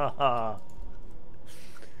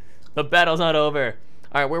 The battle's not over.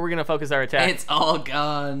 All right, where are we gonna focus our attack? It's all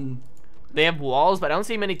gone. They have walls, but I don't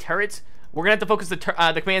see many turrets. We're gonna have to focus the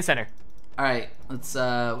command center. All right, let's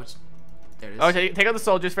there it is. Oh, take out the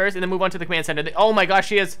soldiers first, and then move on to the command center. Oh my gosh,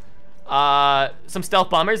 she has some stealth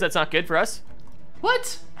bombers. That's not good for us.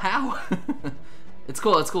 What? How? It's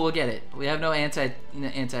cool. It's cool. We'll get it. We have no air,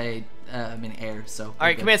 so. All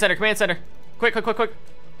right, command center, command center. Quick.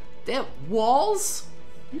 They have walls?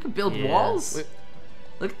 You can build walls?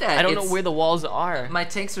 Look at that. I don't know where the walls are. My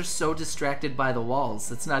tanks are so distracted by the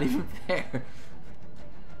walls. It's not even there.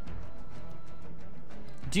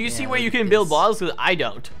 Do you see where you can build walls? Because I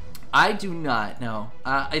don't. I do not, no.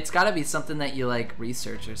 It's got to be something that you like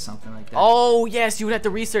research or something like that. Oh, yes, you would have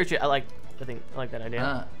to research it. I like that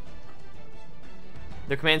idea.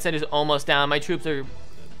 The command center is almost down. My troops are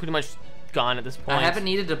pretty much gone at this point. I haven't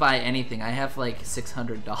needed to buy anything. I have like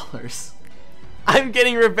 $600. I'm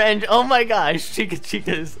getting revenge. Oh my gosh, Chica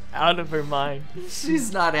is out of her mind.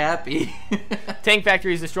 She's not happy. Tank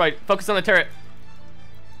factory is destroyed. Focus on the turret.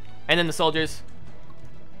 And then the soldiers.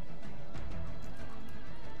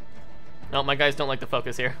 No, my guys don't like the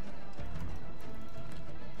focus here.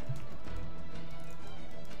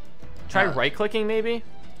 Try right-clicking, maybe?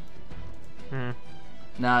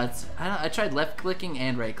 No, I tried left-clicking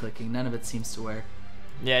and right-clicking. None of it seems to work.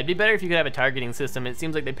 Yeah, it'd be better if you could have a targeting system. It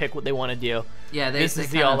seems like they pick what they want to do. Yeah, this is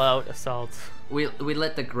the all-out assault. We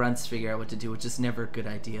let the grunts figure out what to do, which is never a good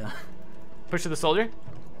idea. Push to the soldier.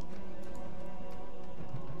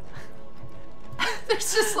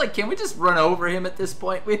 There's just like, can we just run over him at this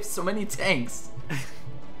point? We have so many tanks.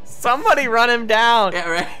 Somebody run him down. Yeah,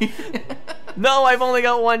 right. No, I've only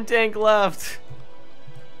got one tank left.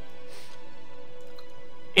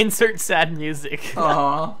 Insert sad music.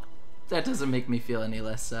 Aww. That doesn't make me feel any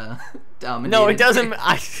less dominated. No, it doesn't.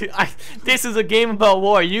 This is a game about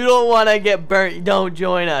war. You don't want to get burnt. Don't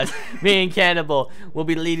join us. Me and Cannibal will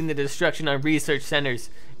be leading the destruction on research centers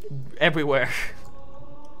everywhere.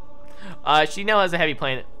 She now has a heavy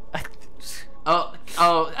plane. Oh,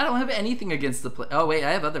 I don't have anything against the plane. Oh, wait,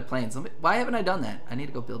 I have other planes. Why haven't I done that? I need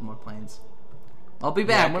to go build more planes. I'll be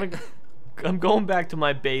back. Yeah, I'm going back to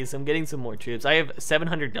my base. I'm getting some more troops. I have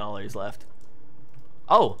 $700 left.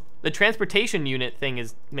 Oh, the transportation unit thing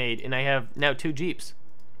is made, and I have now 2 jeeps.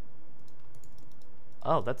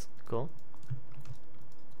 Oh, that's cool.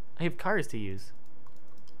 I have cars to use.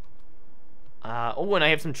 Oh, and I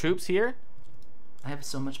have some troops here. I have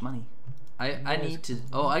so much money. I need to...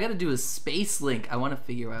 Oh, I gotta do a space link. I want to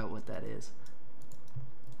figure out what that is.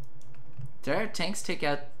 Did our tanks take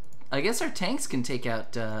out... I guess our tanks can take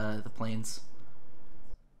out the planes.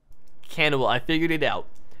 Cannibal, I figured it out.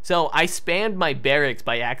 So I spammed my barracks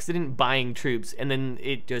by accident buying troops, and then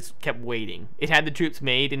it just kept waiting. It had the troops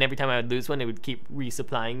made, and every time I would lose one, it would keep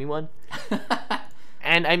resupplying me one.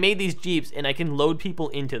 And I made these jeeps, and I can load people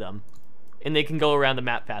into them, and they can go around the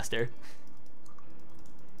map faster.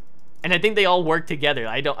 And I think they all work together.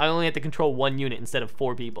 I only have to control 1 unit instead of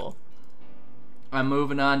 4 people. I'm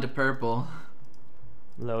moving on to purple.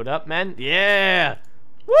 Load up, man. Yeah.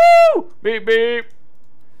 Woo! Beep beep.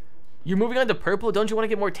 You're moving on to purple. Don't you want to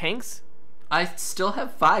get more tanks? I still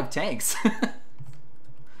have 5 tanks.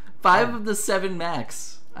 5 of the 7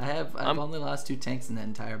 max. I've only lost 2 tanks in that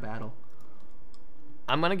entire battle.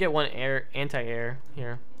 I'm gonna get 1 anti-air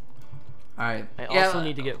here. All right. I also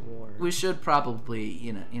need to get war. We should probably,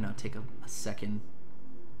 you know, take a second,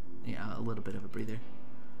 a little bit of a breather.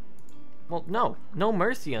 Well, no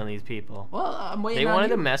mercy on these people. Well, I'm waiting. They wanted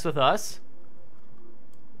to mess with us.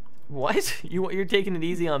 What? You're taking it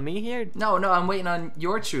easy on me here? No, I'm waiting on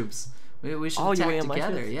your troops. We should attack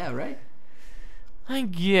together. Yeah, right. I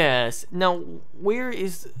guess. Now, where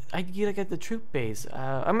is... I gotta get the troop base.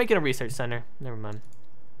 I'm making a research center. Never mind.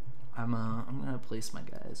 I'm gonna place my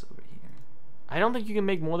guys over here. I don't think you can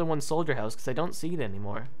make more than 1 soldier house because I don't see it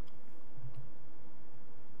anymore.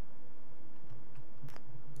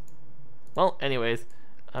 Well, anyways,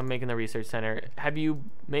 I'm making the research center. Have you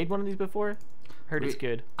made one of these before? Heard it's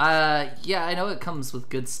good. Yeah, I know it comes with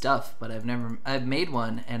good stuff, but I've made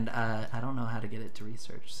one, and I don't know how to get it to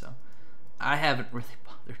research, so I haven't really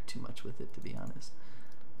bothered too much with it, to be honest.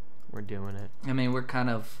 We're doing it. I mean, we're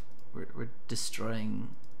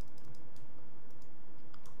destroying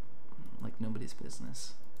like nobody's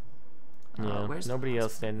business. Yeah, nobody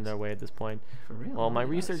else standing in their way at this point. For real? Well, my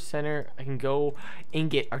research center, I can go and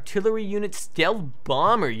get artillery units, stealth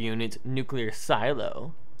bomber units, nuclear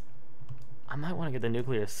silo. I might want to get the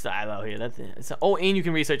nuclear silo here. That's it. So, oh, and you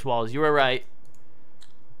can research walls. You were right.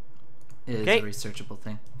 It is a researchable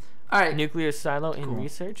thing. All right. Nuclear silo in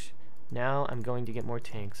research. Now I'm going to get more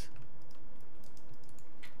tanks.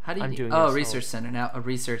 How do you research center. Now a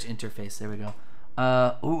research interface. There we go.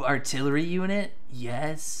 Ooh, artillery unit.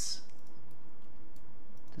 Yes.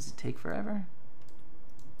 Does it take forever?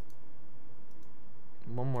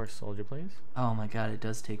 1 more soldier, please. Oh my god, it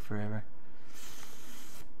does take forever.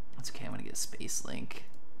 It's okay, I'm gonna get space link.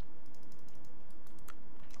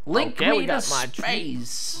 Link me to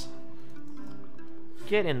space.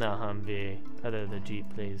 Get in the Humvee. The Jeep,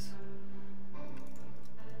 please.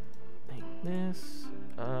 Like this.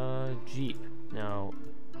 Jeep. Now,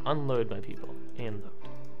 unload my people. And load.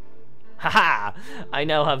 Haha! I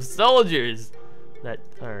now have soldiers that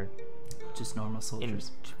are just normal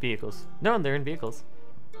soldiers. In vehicles. No, they're in vehicles.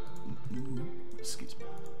 Excuse me.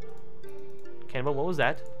 Cannibal, what was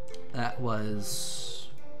that? That was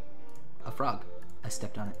a frog. I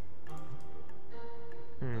stepped on it.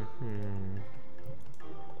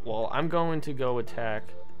 Well, I'm going to go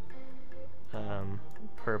attack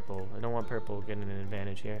purple. I don't want purple getting an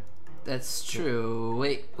advantage here. That's true.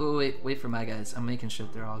 Wait for my guys. I'm making sure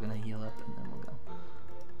they're all gonna heal up, and then we'll go.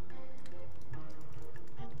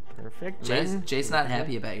 Perfect. Jay's not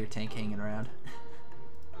happy about your tank hanging around.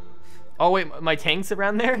 Oh wait, my tank's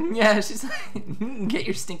around there? Yeah, she's like, get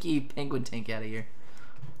your stinky penguin tank out of here.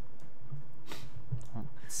 I'm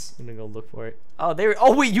gonna go look for it. Oh, there.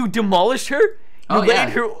 Oh wait, you demolished her? Oh,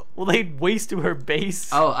 yeah. laid waste to her base.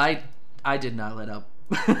 Oh, I did not let up.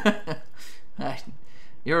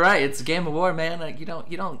 You're right. It's a game of war, man. Like, you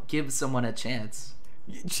don't give someone a chance.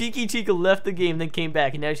 Cheeky Chica left the game, then came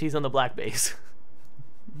back, and now she's on the black base.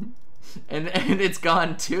 and it's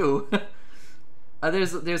gone too.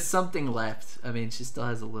 There's something left. I mean, she still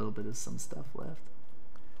has a little bit of some stuff left.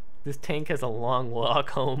 This tank has a long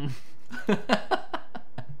walk home.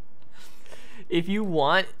 If you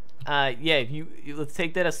want, yeah, let's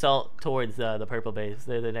take that assault towards the purple base.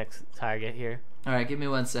 They're the next target here. All right, give me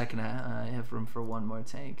 1 second. I have room for one more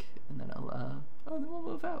tank, and then then we'll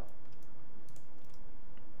move out.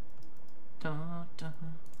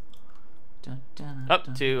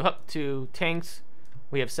 Up to tanks.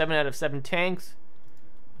 We have 7 out of 7 tanks.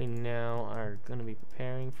 We now are going to be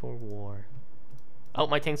preparing for war. Oh,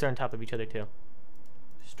 my tanks are on top of each other too.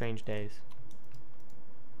 Strange days.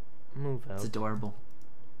 Move out. It's adorable.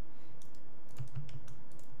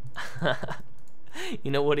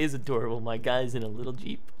 You know what is adorable? My guy's in a little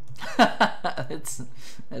Jeep. That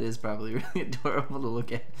is probably really adorable to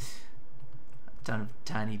look at. A ton of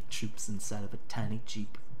tiny troops inside of a tiny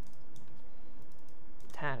Jeep.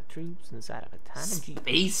 Tiny troops inside of a tiny Jeep.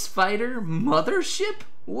 Space fighter mothership?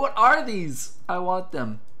 What are these? I want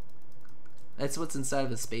them. That's what's inside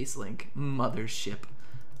of a space link. Mothership.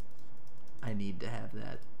 I need to have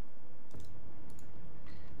that.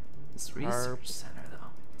 This research center though,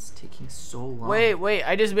 it's taking so long. Wait!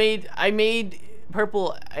 I made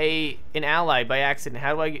purple an ally by accident.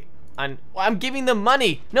 How do I get on? Well, I'm giving them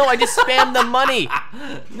money. No, I just spammed the money.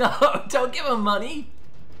 No, don't give them money.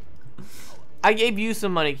 I gave you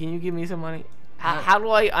some money. Can you give me some money? How do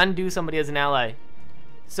I undo somebody as an ally?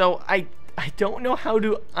 So I don't know how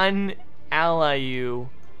to un-ally you,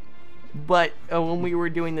 but when we were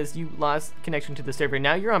doing this, you lost connection to the server.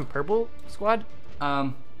 Now you're on purple squad.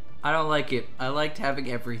 I don't like it. I liked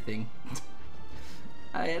having everything.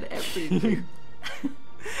 I had everything.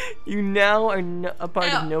 You now are a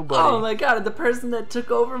part of nobody. Oh my god, the person that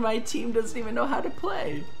took over my team doesn't even know how to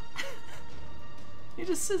play. He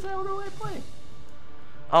just says, how do I play?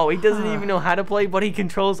 Oh, he doesn't even know how to play, but he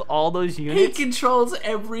controls all those units? He controls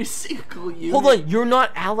every single unit. Hold on, you're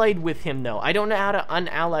not allied with him, though. I don't know how to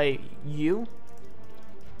unally you.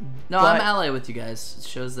 No, I'm allied with you guys. It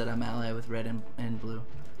shows that I'm allied with red and blue.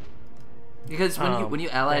 Because when you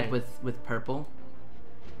allied with purple,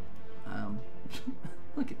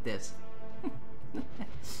 look at this.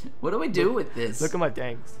 What do we do with this? Look at my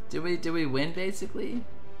tanks. Do we win basically?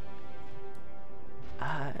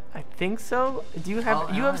 I think so. Do you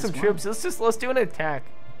have some troops? Let's do an attack.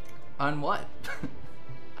 On what?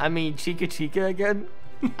 I mean, Chica again.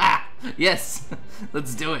 Yes,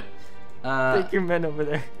 let's do it. Take your men over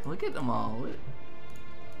there. Look at them all. What?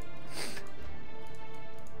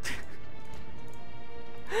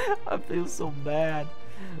 I feel so bad.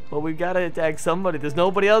 Well, we gotta attack somebody. There's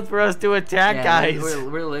nobody else for us to attack, guys.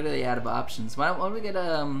 We're literally out of options. Why don't we get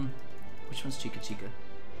which one's Chica?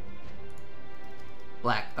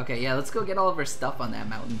 Black. Okay, yeah, let's go get all of our stuff on that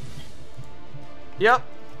mountain. Yep.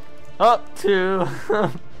 Up to.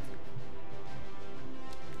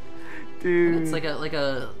 Dude. And it's like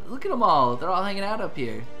a look at them all. They're all hanging out up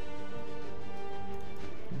here.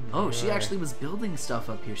 Oh, she actually was building stuff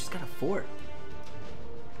up here. She's got a fort.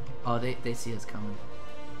 Oh, they see us coming.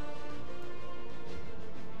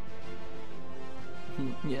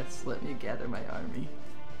 Yes, let me gather my army.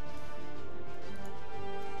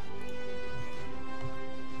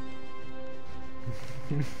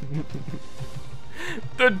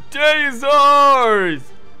 The day is ours!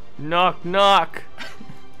 Knock, knock.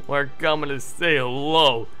 We're coming to say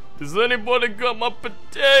hello. Does anybody got my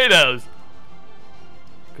potatoes?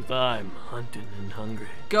 Cause I'm hunting and hungry.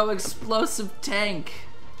 Go explosive tank.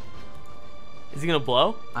 Is he gonna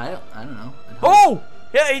blow? I don't know. Oh!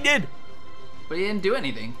 Yeah, he did! But he didn't do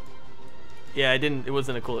anything. Yeah, it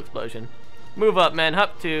wasn't a cool explosion. Move up, man.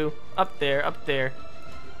 Up there.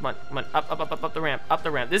 Come on, up the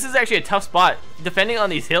ramp. This is actually a tough spot. Defending on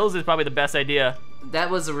these hills is probably the best idea. That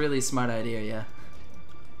was a really smart idea, yeah.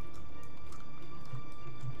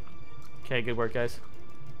 Okay, good work, guys.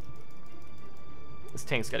 This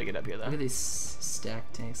tank's gotta get up here, though. Look at these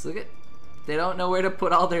stacked tanks. They don't know where to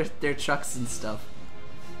put all their trucks and stuff.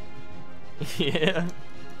 Yeah.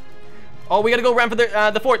 Oh, we gotta go around for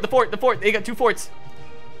the fort. They got 2 forts.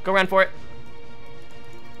 Go around for it.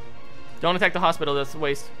 Don't attack the hospital, that's a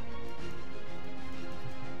waste.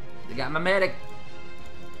 They got my medic.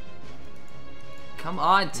 Come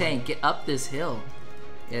on, tank, get up this hill.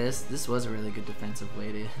 Yeah, this was a really good defensive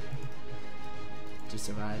way to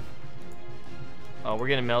survive. Oh, we're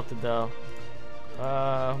getting melted though.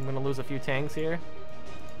 I'm gonna lose a few tanks here.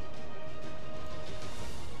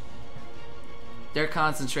 They're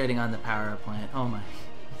concentrating on the power plant. Oh my.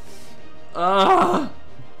 Ugh!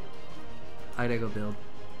 I gotta go build.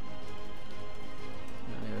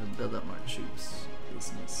 I gotta build up more troops.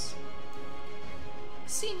 Business.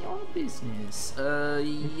 Senior business.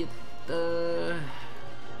 Yep. The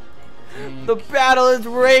battle is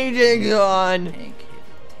raging on. Tank.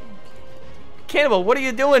 Cannibal, what are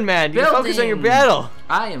you doing, man? You focus on your battle.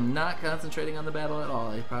 I am not concentrating on the battle at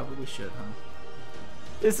all. I probably should, huh?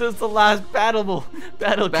 This is the last battle.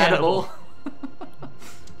 Cannibal.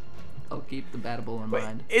 I'll keep the battable in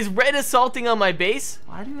mind. Is Red assaulting on my base?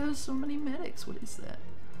 Why do you have so many medics? What is that?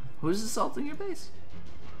 Who's assaulting your base?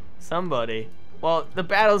 Somebody. Well, the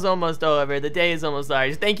battle's almost over. The day is almost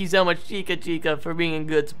ours. Thank you so much, Chica, for being in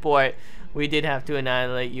good support. We did have to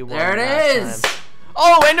annihilate you. There it is. Time.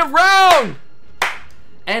 Oh, end of round.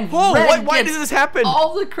 And whoa, Red why did this happen?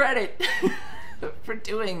 All the credit for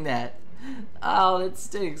doing that. Oh, that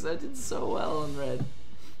stinks. I did so well in Red.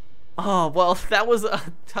 Oh, well, that was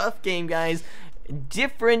a tough game, guys.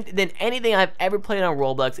 Different than anything I've ever played on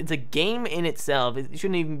Roblox. It's a game in itself. It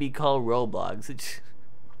shouldn't even be called Roblox.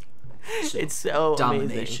 It's so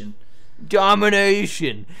domination. Amazing.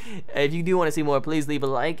 Domination. If you do want to see more, please leave a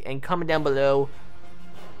like and comment down below.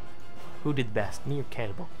 Who did best, me or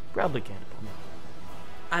Cannibal? Probably Cannibal.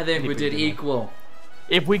 I think we did equal.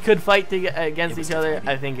 If we could fight against each other,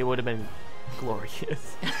 I think it would have been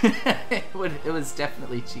glorious. It was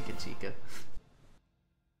definitely Chica.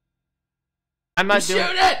 I'm not doing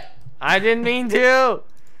shoot it! I didn't mean to.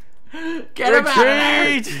 Get him out of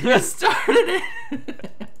there! You started it.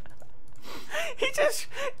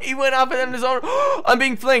 He went off on his own. I'm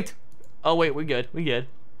being flanked. Oh wait, we're good.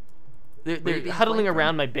 They're huddling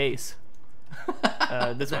around my base.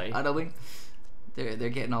 This way. Huddling. They're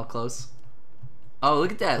getting all close. Oh,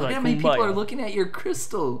 look at that! Look like, at how many people are looking at your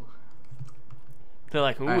crystal. They're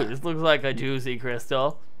like, ooh, this looks like a juicy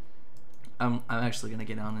crystal. I'm actually gonna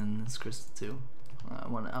get on in this crystal too. I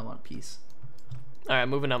want peace. All right,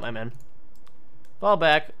 moving up, my man. Fall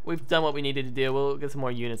back. We've done what we needed to do. We'll get some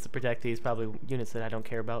more units to protect these. Probably units that I don't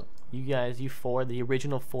care about. You guys, you four, the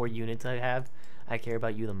original 4 units I have, I care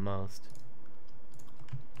about you the most.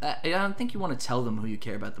 I don't think you want to tell them who you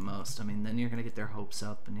care about the most. I mean, then you're gonna get their hopes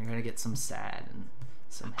up, and you're gonna get some sad and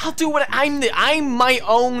some. I'll do what I'm my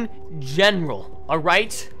own general. All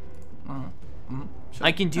right. Sure.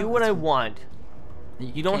 I can do what I want.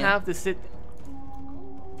 You don't have to sit.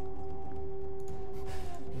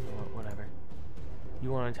 Whatever.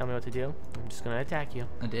 You want to tell me what to do? I'm just gonna attack you.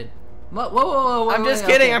 I did. Whoa! I'm just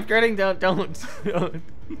kidding. Okay. I'm kidding. Don't.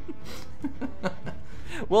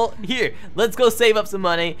 Well, here, let's go save up some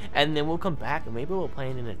money, and then we'll come back, and maybe we'll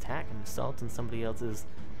plan an attack and assault on somebody else's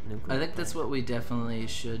nuclear. I think that's what we definitely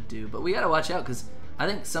should do, but we gotta watch out because I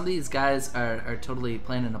think some of these guys are totally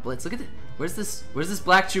planning a blitz. Look at it. Where's this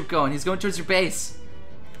black troop going? He's going towards your base.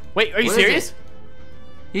 Wait, are you serious?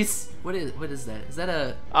 What is that? Is that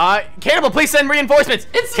a Cannibal, please send reinforcements.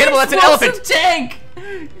 It's Cannibal, that's an elephant. Tank.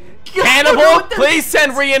 Cannibal, please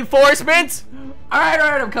send reinforcements. All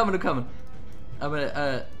right, I'm coming. I'm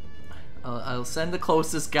gonna I'll send the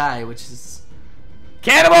closest guy, which is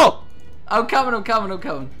Cannibal. I'm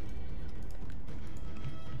coming.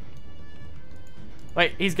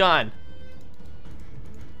 Wait, he's gone.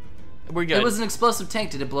 We're good. It was an explosive tank.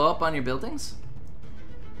 Did it blow up on your buildings?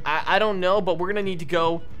 I don't know, but we're gonna need to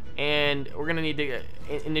go and we're gonna need to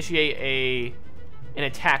initiate an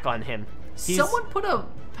attack on him. Someone put a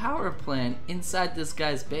power plant inside this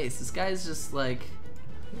guy's base. This guy's just like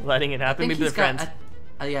letting it happen. Maybe they're friends.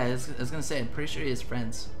 Yeah, I was gonna say. I'm pretty sure he has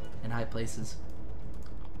friends in high places.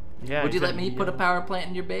 Yeah. Would you let me put a power plant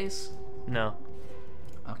in your base? No.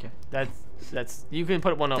 Okay. That's you can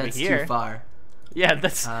put one over here. That's too far. Yeah,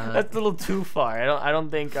 that's a little too far. I don't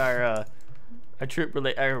think our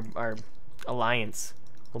our alliance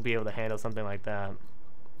will be able to handle something like that.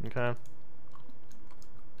 Okay.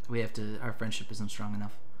 We have to. Our friendship isn't strong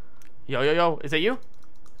enough. Yo, is that you?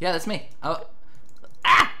 Yeah, that's me. Oh.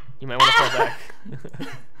 You might want to fall back.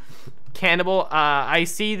 Cannibal, I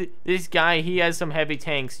see this guy. He has some heavy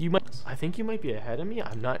tanks. I think you might be ahead of me.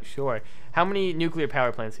 I'm not sure. How many nuclear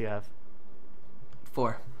power plants do you have?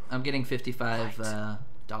 4. I'm getting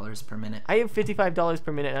 $55 per minute. I have $55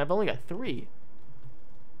 per minute, and I've only got 3.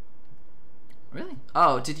 Really?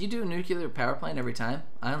 Oh, did you do a nuclear power plant every time?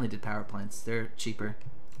 I only did power plants. They're cheaper,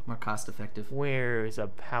 more cost effective. Where is a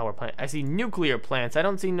power plant? I see nuclear plants. I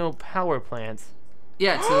don't see no power plants.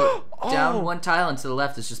 Yeah, so down one tile and to the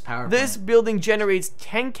left is just power This plant. building generates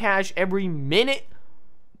 10 cash every minute.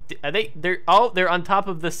 Are they? They're on top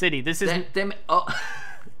of the city. This is. Oh.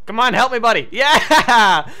 Come on, help me, buddy.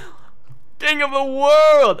 Yeah. King of the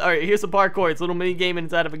world. All right, here's the parkour. It's a little mini game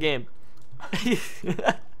inside of a game.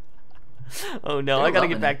 Oh no, I gotta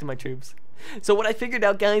get back to my troops. So what I figured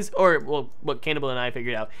out, guys, or well, what Cannibal and I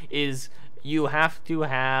figured out is you have to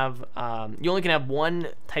have you only can have one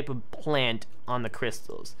type of plant on the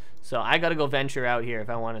crystals. So I gotta go venture out here if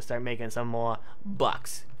I want to start making some more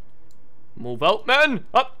bucks. Move out, men.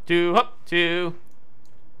 Up two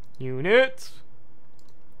units.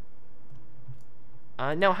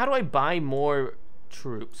 Now how do I buy more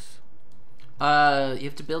troops? You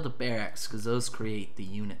have to build a barracks because those create the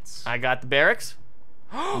units. I got the barracks.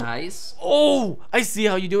 Nice. Oh, I see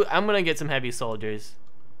how you do it. I'm gonna get some heavy soldiers.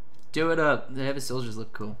 Do it up. The heavy soldiers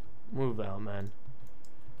look cool. Move out, man.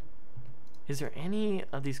 Is there any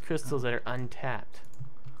of these crystals that are untapped?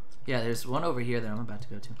 Yeah, there's one over here that I'm about to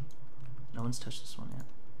go to. No one's touched this one yet.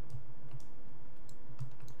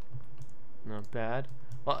 Not bad.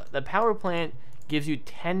 Well, the power plant gives you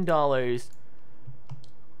 $10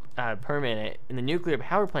 per minute, and the nuclear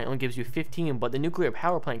power plant only gives you 15, but the nuclear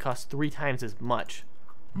power plant costs 3 times as much.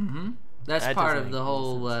 Mm-hmm. That's That part doesn't of the make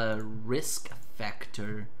whole risk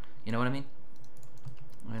factor. You know what I mean?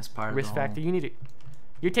 That's part of Risk the factor. whole... You need to.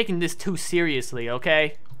 You're taking this too seriously,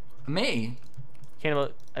 okay? Me?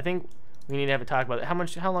 Cannibal, I think we need to have a talk about it.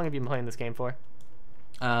 How long have you been playing this game for?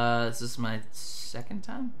 This is my 2nd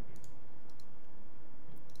time.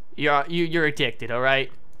 You're addicted, all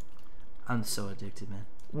right? I'm so addicted, man.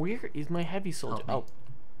 Where is my heavy soldier? Help Oh.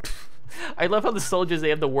 I love how the soldiers, they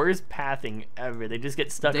have the worst pathing ever. They just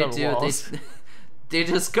get stuck on walls. They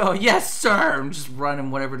just go, yes, sir, and just run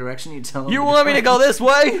in whatever direction you tell them. You want me to go this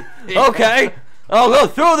way? Yeah. Okay. I'll go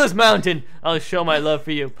through this mountain. I'll show my love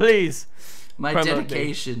for you. Please. My Promote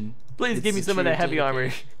dedication. Me. Please It's give me some of true that heavy armor.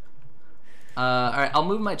 dedication. All right, I'll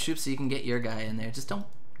move my troops so you can get your guy in there. Just don't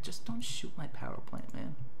shoot my power plant,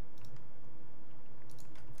 man.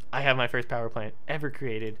 I have my first power plant ever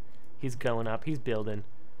created. He's going up. He's building.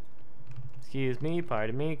 Excuse me.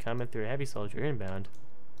 Pardon me. Coming through. Heavy soldier inbound.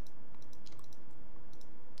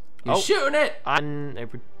 You're shooting it. I'm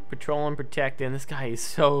patrolling, protecting. This guy is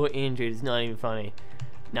so injured. It's not even funny.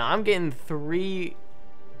 Now I'm getting $40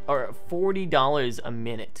 a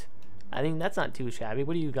minute. I think that's not too shabby.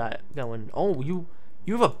 What do you got going? Oh, you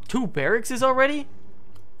have 2 barracks already?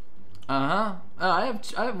 I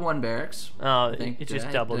have 1 barracks. Oh, I think it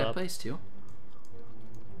just doubled up. Place 2.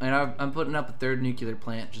 And I'm putting up a 3rd nuclear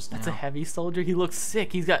plant just now. That's a heavy soldier. He looks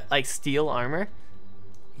sick. He's got like steel armor.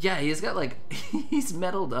 Yeah, he's got like he's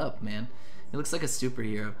metaled up, man. He looks like a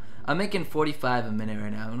superhero. I'm making 45 a minute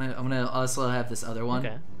right now. I'm gonna also have this other one,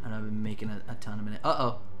 Okay. and I've been making a ton a minute.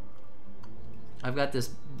 I've got this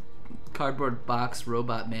cardboard box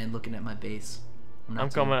robot man looking at my base. I'm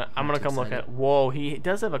gonna come look at. Whoa, he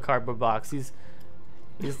does have a cardboard box. He's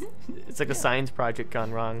it's like a science project gone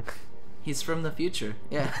wrong. He's from the future.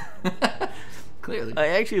 Yeah. Clearly. I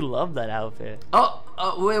actually love that outfit. Oh,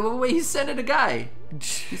 wait! He's sending a guy.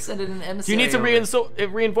 He's sending an emissary. Do you need some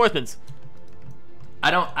reinforcements? I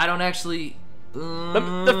don't actually. The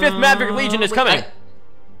 5th Maverick Legion is coming.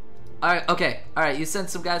 All right. Okay. All right. You send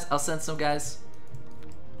some guys. I'll send some guys.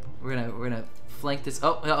 We're gonna flank this.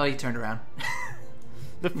 Oh! He turned around.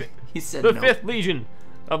 He said the no. 5th Legion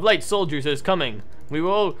of light soldiers is coming. We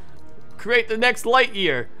will create the next light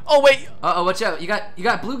year. Oh wait. Watch out! You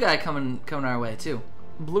got blue guy coming our way too.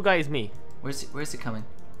 Blue guy is me. Where's he coming?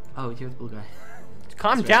 Oh, you're the blue guy.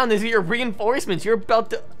 Calm down. These are your reinforcements. You're about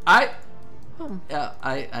to. Yeah,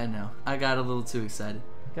 I know. I got a little too excited. You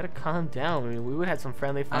gotta calm down. I mean, we would have some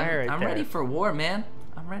friendly fire. I'm ready for war, man.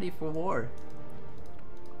 I'm ready for war.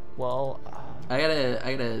 Well, I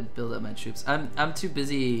gotta build up my troops. I'm too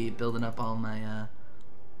busy building up all of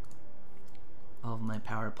my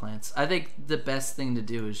power plants. I think the best thing to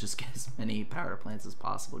do is just get as many power plants as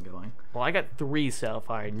possible going. Well, I got 3 so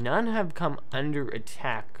far. None have come under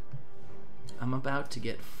attack. I'm about to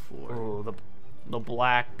get 4. Oh, the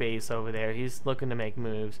black base over there. He's looking to make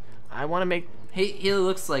moves. I want to make. He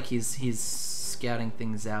looks like he's scouting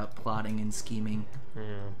things out, plotting and scheming.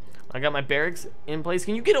 Yeah. I got my barracks in place.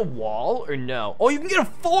 Can you get a wall or no? Oh, you can get a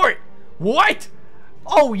fort. What?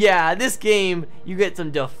 Oh yeah, this game you get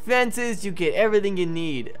some defenses. You get everything you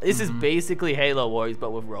need. This is basically Halo Wars,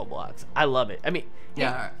 but with Roblox. I love it. I mean,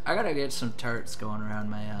 yeah, I gotta get some turrets going around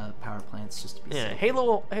my power plants just to be safe.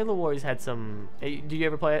 Halo Wars had some. Hey, did you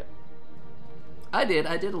ever play it? I did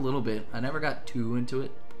a little bit. I never got too into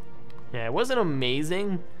it. Yeah, it wasn't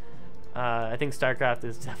amazing. I think StarCraft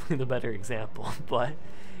is definitely the better example, but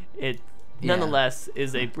it nonetheless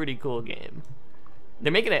is a pretty cool game.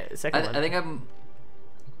 They're making a second one. I think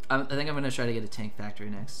I think I'm gonna try to get a tank factory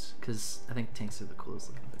next, because I think tanks are the coolest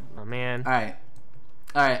looking thing. Oh man. All right.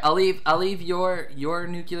 I'll leave your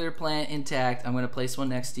nuclear plant intact. I'm gonna place one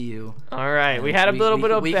next to you. All right. We had a little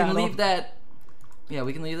bit of we battle. can leave that. Yeah,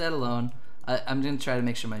 we can leave that alone. I'm gonna try to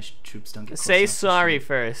make sure my troops don't get. Say sorry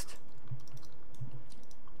first.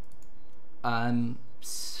 I'm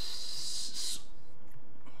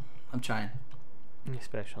trying. You're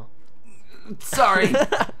special. Sorry.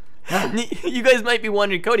 You guys might be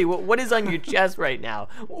wondering, Cody, what is on your chest right now?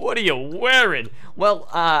 What are you wearing? Well,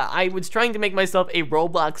 I was trying to make myself a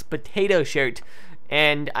Roblox potato shirt,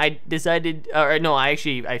 and I decided, or no, I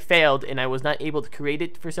failed, and I was not able to create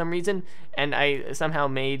it for some reason, and I somehow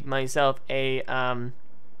made myself a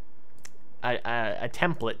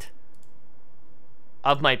template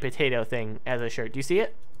of my potato thing as a shirt. Do you see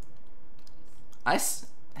it? Do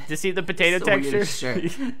you see the potato texture?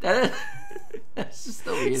 That's just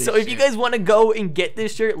the weirdest So if you guys want to go and get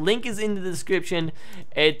this shirt, link is in the description.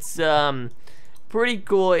 It's pretty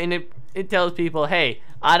cool, and it tells people, hey,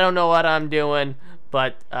 I don't know what I'm doing,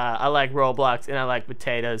 but I like Roblox and I like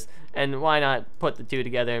potatoes, and why not put the two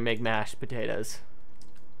together and make mashed potatoes?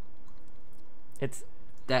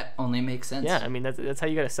 That only makes sense. Yeah, I mean that's how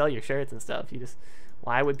you gotta sell your shirts and stuff.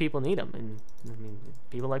 Why would people need them? And I mean,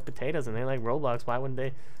 people like potatoes and they like Roblox. Why wouldn't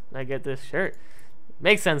they not get this shirt?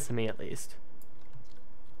 Makes sense to me, at least.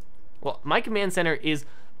 Well, my command center is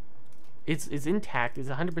intact. It's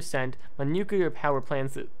 100%. My nuclear power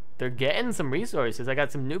plants, they're getting some resources. I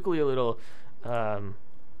got some nuclear little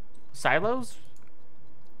silos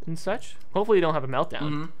and such. Hopefully you don't have a meltdown.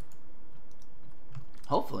 Mm-hmm.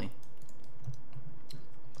 Hopefully.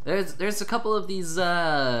 There's a couple of these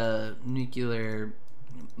nuclear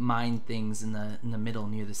mine things in the middle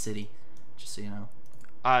near the city, just so you know.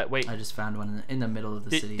 Wait. I just found one in the middle of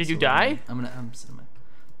the city. Did you die? I'm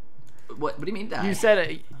what do you mean die? You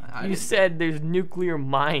said there's nuclear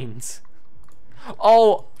mines.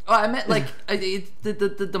 Oh, I meant like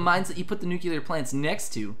the mines that you put the nuclear plants next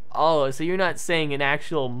to. Oh, so you're not saying an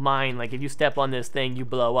actual mine, like if you step on this thing you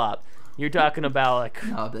blow up. You're talking about like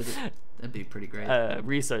no, that'd be pretty great.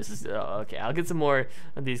 Resources. Oh, okay, I'll get some more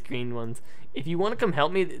of these green ones. If you want to come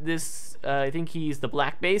help me, this I think he's the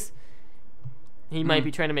black base. He might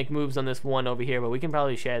be trying to make moves on this one over here, but we can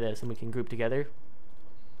probably share this and we can group together.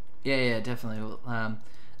 Yeah, definitely. I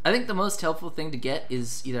think the most helpful thing to get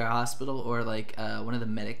is either a hospital or like one of the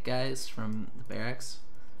medic guys from the barracks,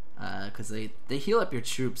 because they heal up your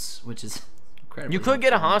troops, which is incredible. You could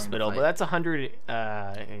get a hospital, but that's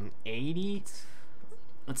 180.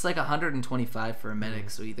 It's like 125 for a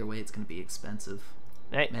medic, so either way it's going to be expensive.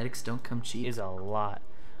 Medics don't come cheap. Is a lot.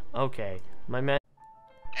 Okay, my man.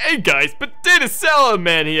 Hey guys, Potato Salad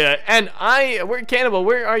Man here, and we're Cannibal.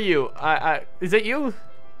 Where are you? Is that you?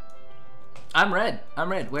 I'm Red.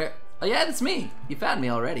 Where? Oh yeah, that's me. You found me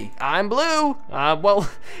already. I'm Blue. Well,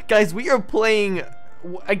 guys, we are playing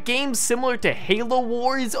a game similar to Halo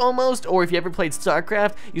Wars almost, or if you ever played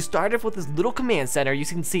StarCraft, you start off with this little command center. You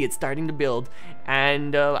can see it's starting to build,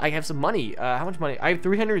 and I have some money. How much money? I have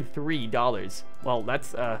 $303. Well,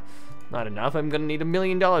 that's not enough. I'm gonna need $1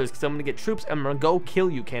 million because I'm gonna get troops. I'm gonna go kill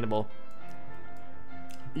you, Cannibal.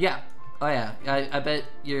 Yeah. Oh yeah. I bet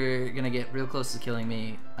you're gonna get real close to killing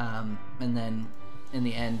me, and then in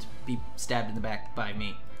the end be stabbed in the back by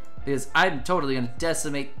me, because I'm totally gonna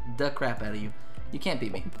decimate the crap out of you. You can't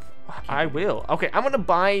beat me. I will. Okay, I'm gonna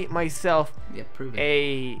buy myself prove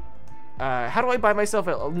it. how do I buy myself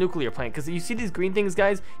a nuclear plant? Because you see these green things,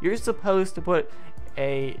 guys? You're supposed to put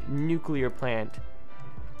a nuclear plant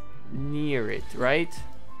near it, right?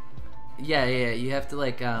 Yeah. You have to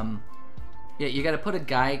like you gotta put a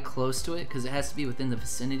guy close to it because it has to be within the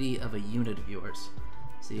vicinity of a unit of yours.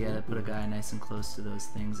 So you gotta put a guy nice and close to those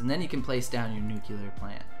things, and then you can place down your nuclear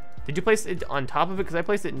plant. Did you place it on top of it? Because I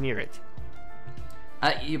placed it near it.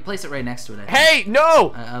 You place it right next to it, I think. Hey,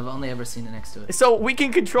 no! I've only ever seen it next to it. So we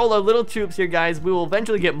can control our little troops here, guys. We will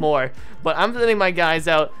eventually get more, but I'm sending my guys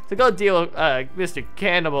out to go deal with Mr.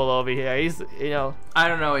 Cannibal over here. He's, you know. I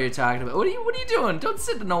don't know what you're talking about. What are you doing? Don't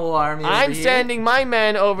send the whole army over here. I'm sending my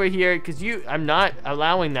men over here because I'm not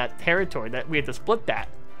allowing that territory. That we have to split that.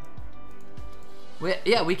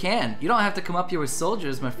 Yeah, we can. You don't have to come up here with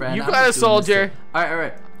soldiers, my friend. You got a soldier. All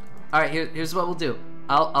right. Here's what we'll do.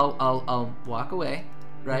 I'll walk away,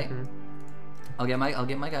 right? I'll get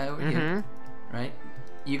my guy over here, right?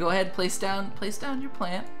 You go ahead, place down your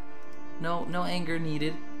plant. No anger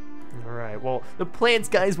needed. All right. Well, the plants,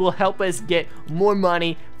 guys, will help us get more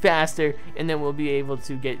money faster, and then we'll be able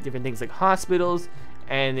to get different things like hospitals,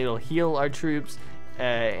 and it'll heal our troops,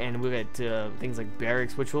 and we'll get things like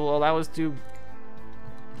barracks, which will allow us to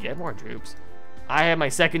get more troops. I have my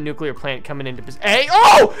second nuclear plant coming into position. Hey,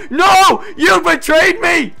 oh no! You betrayed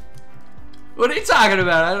me! What are you talking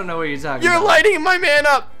about? I don't know what you're talking about. You're lighting my man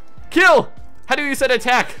up. Kill. How do you set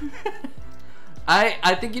attack?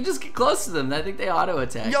 I think you just get close to them. I think they auto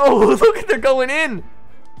attack. Yo, look at they're going in.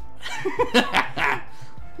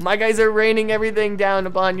 My guys are raining everything down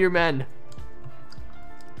upon your men.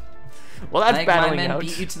 Well, that's battling my men out.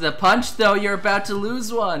 beat you to the punch, though. You're about to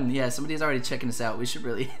lose one. Yeah, somebody's already checking us out. We should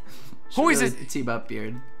really, Who is it? Team up,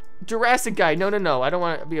 Beard. Jurassic guy. No, no, no. I don't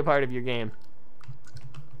want to be a part of your game.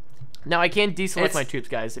 Now I can't deselect my troops,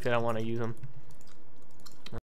 guys, if I don't want to use them.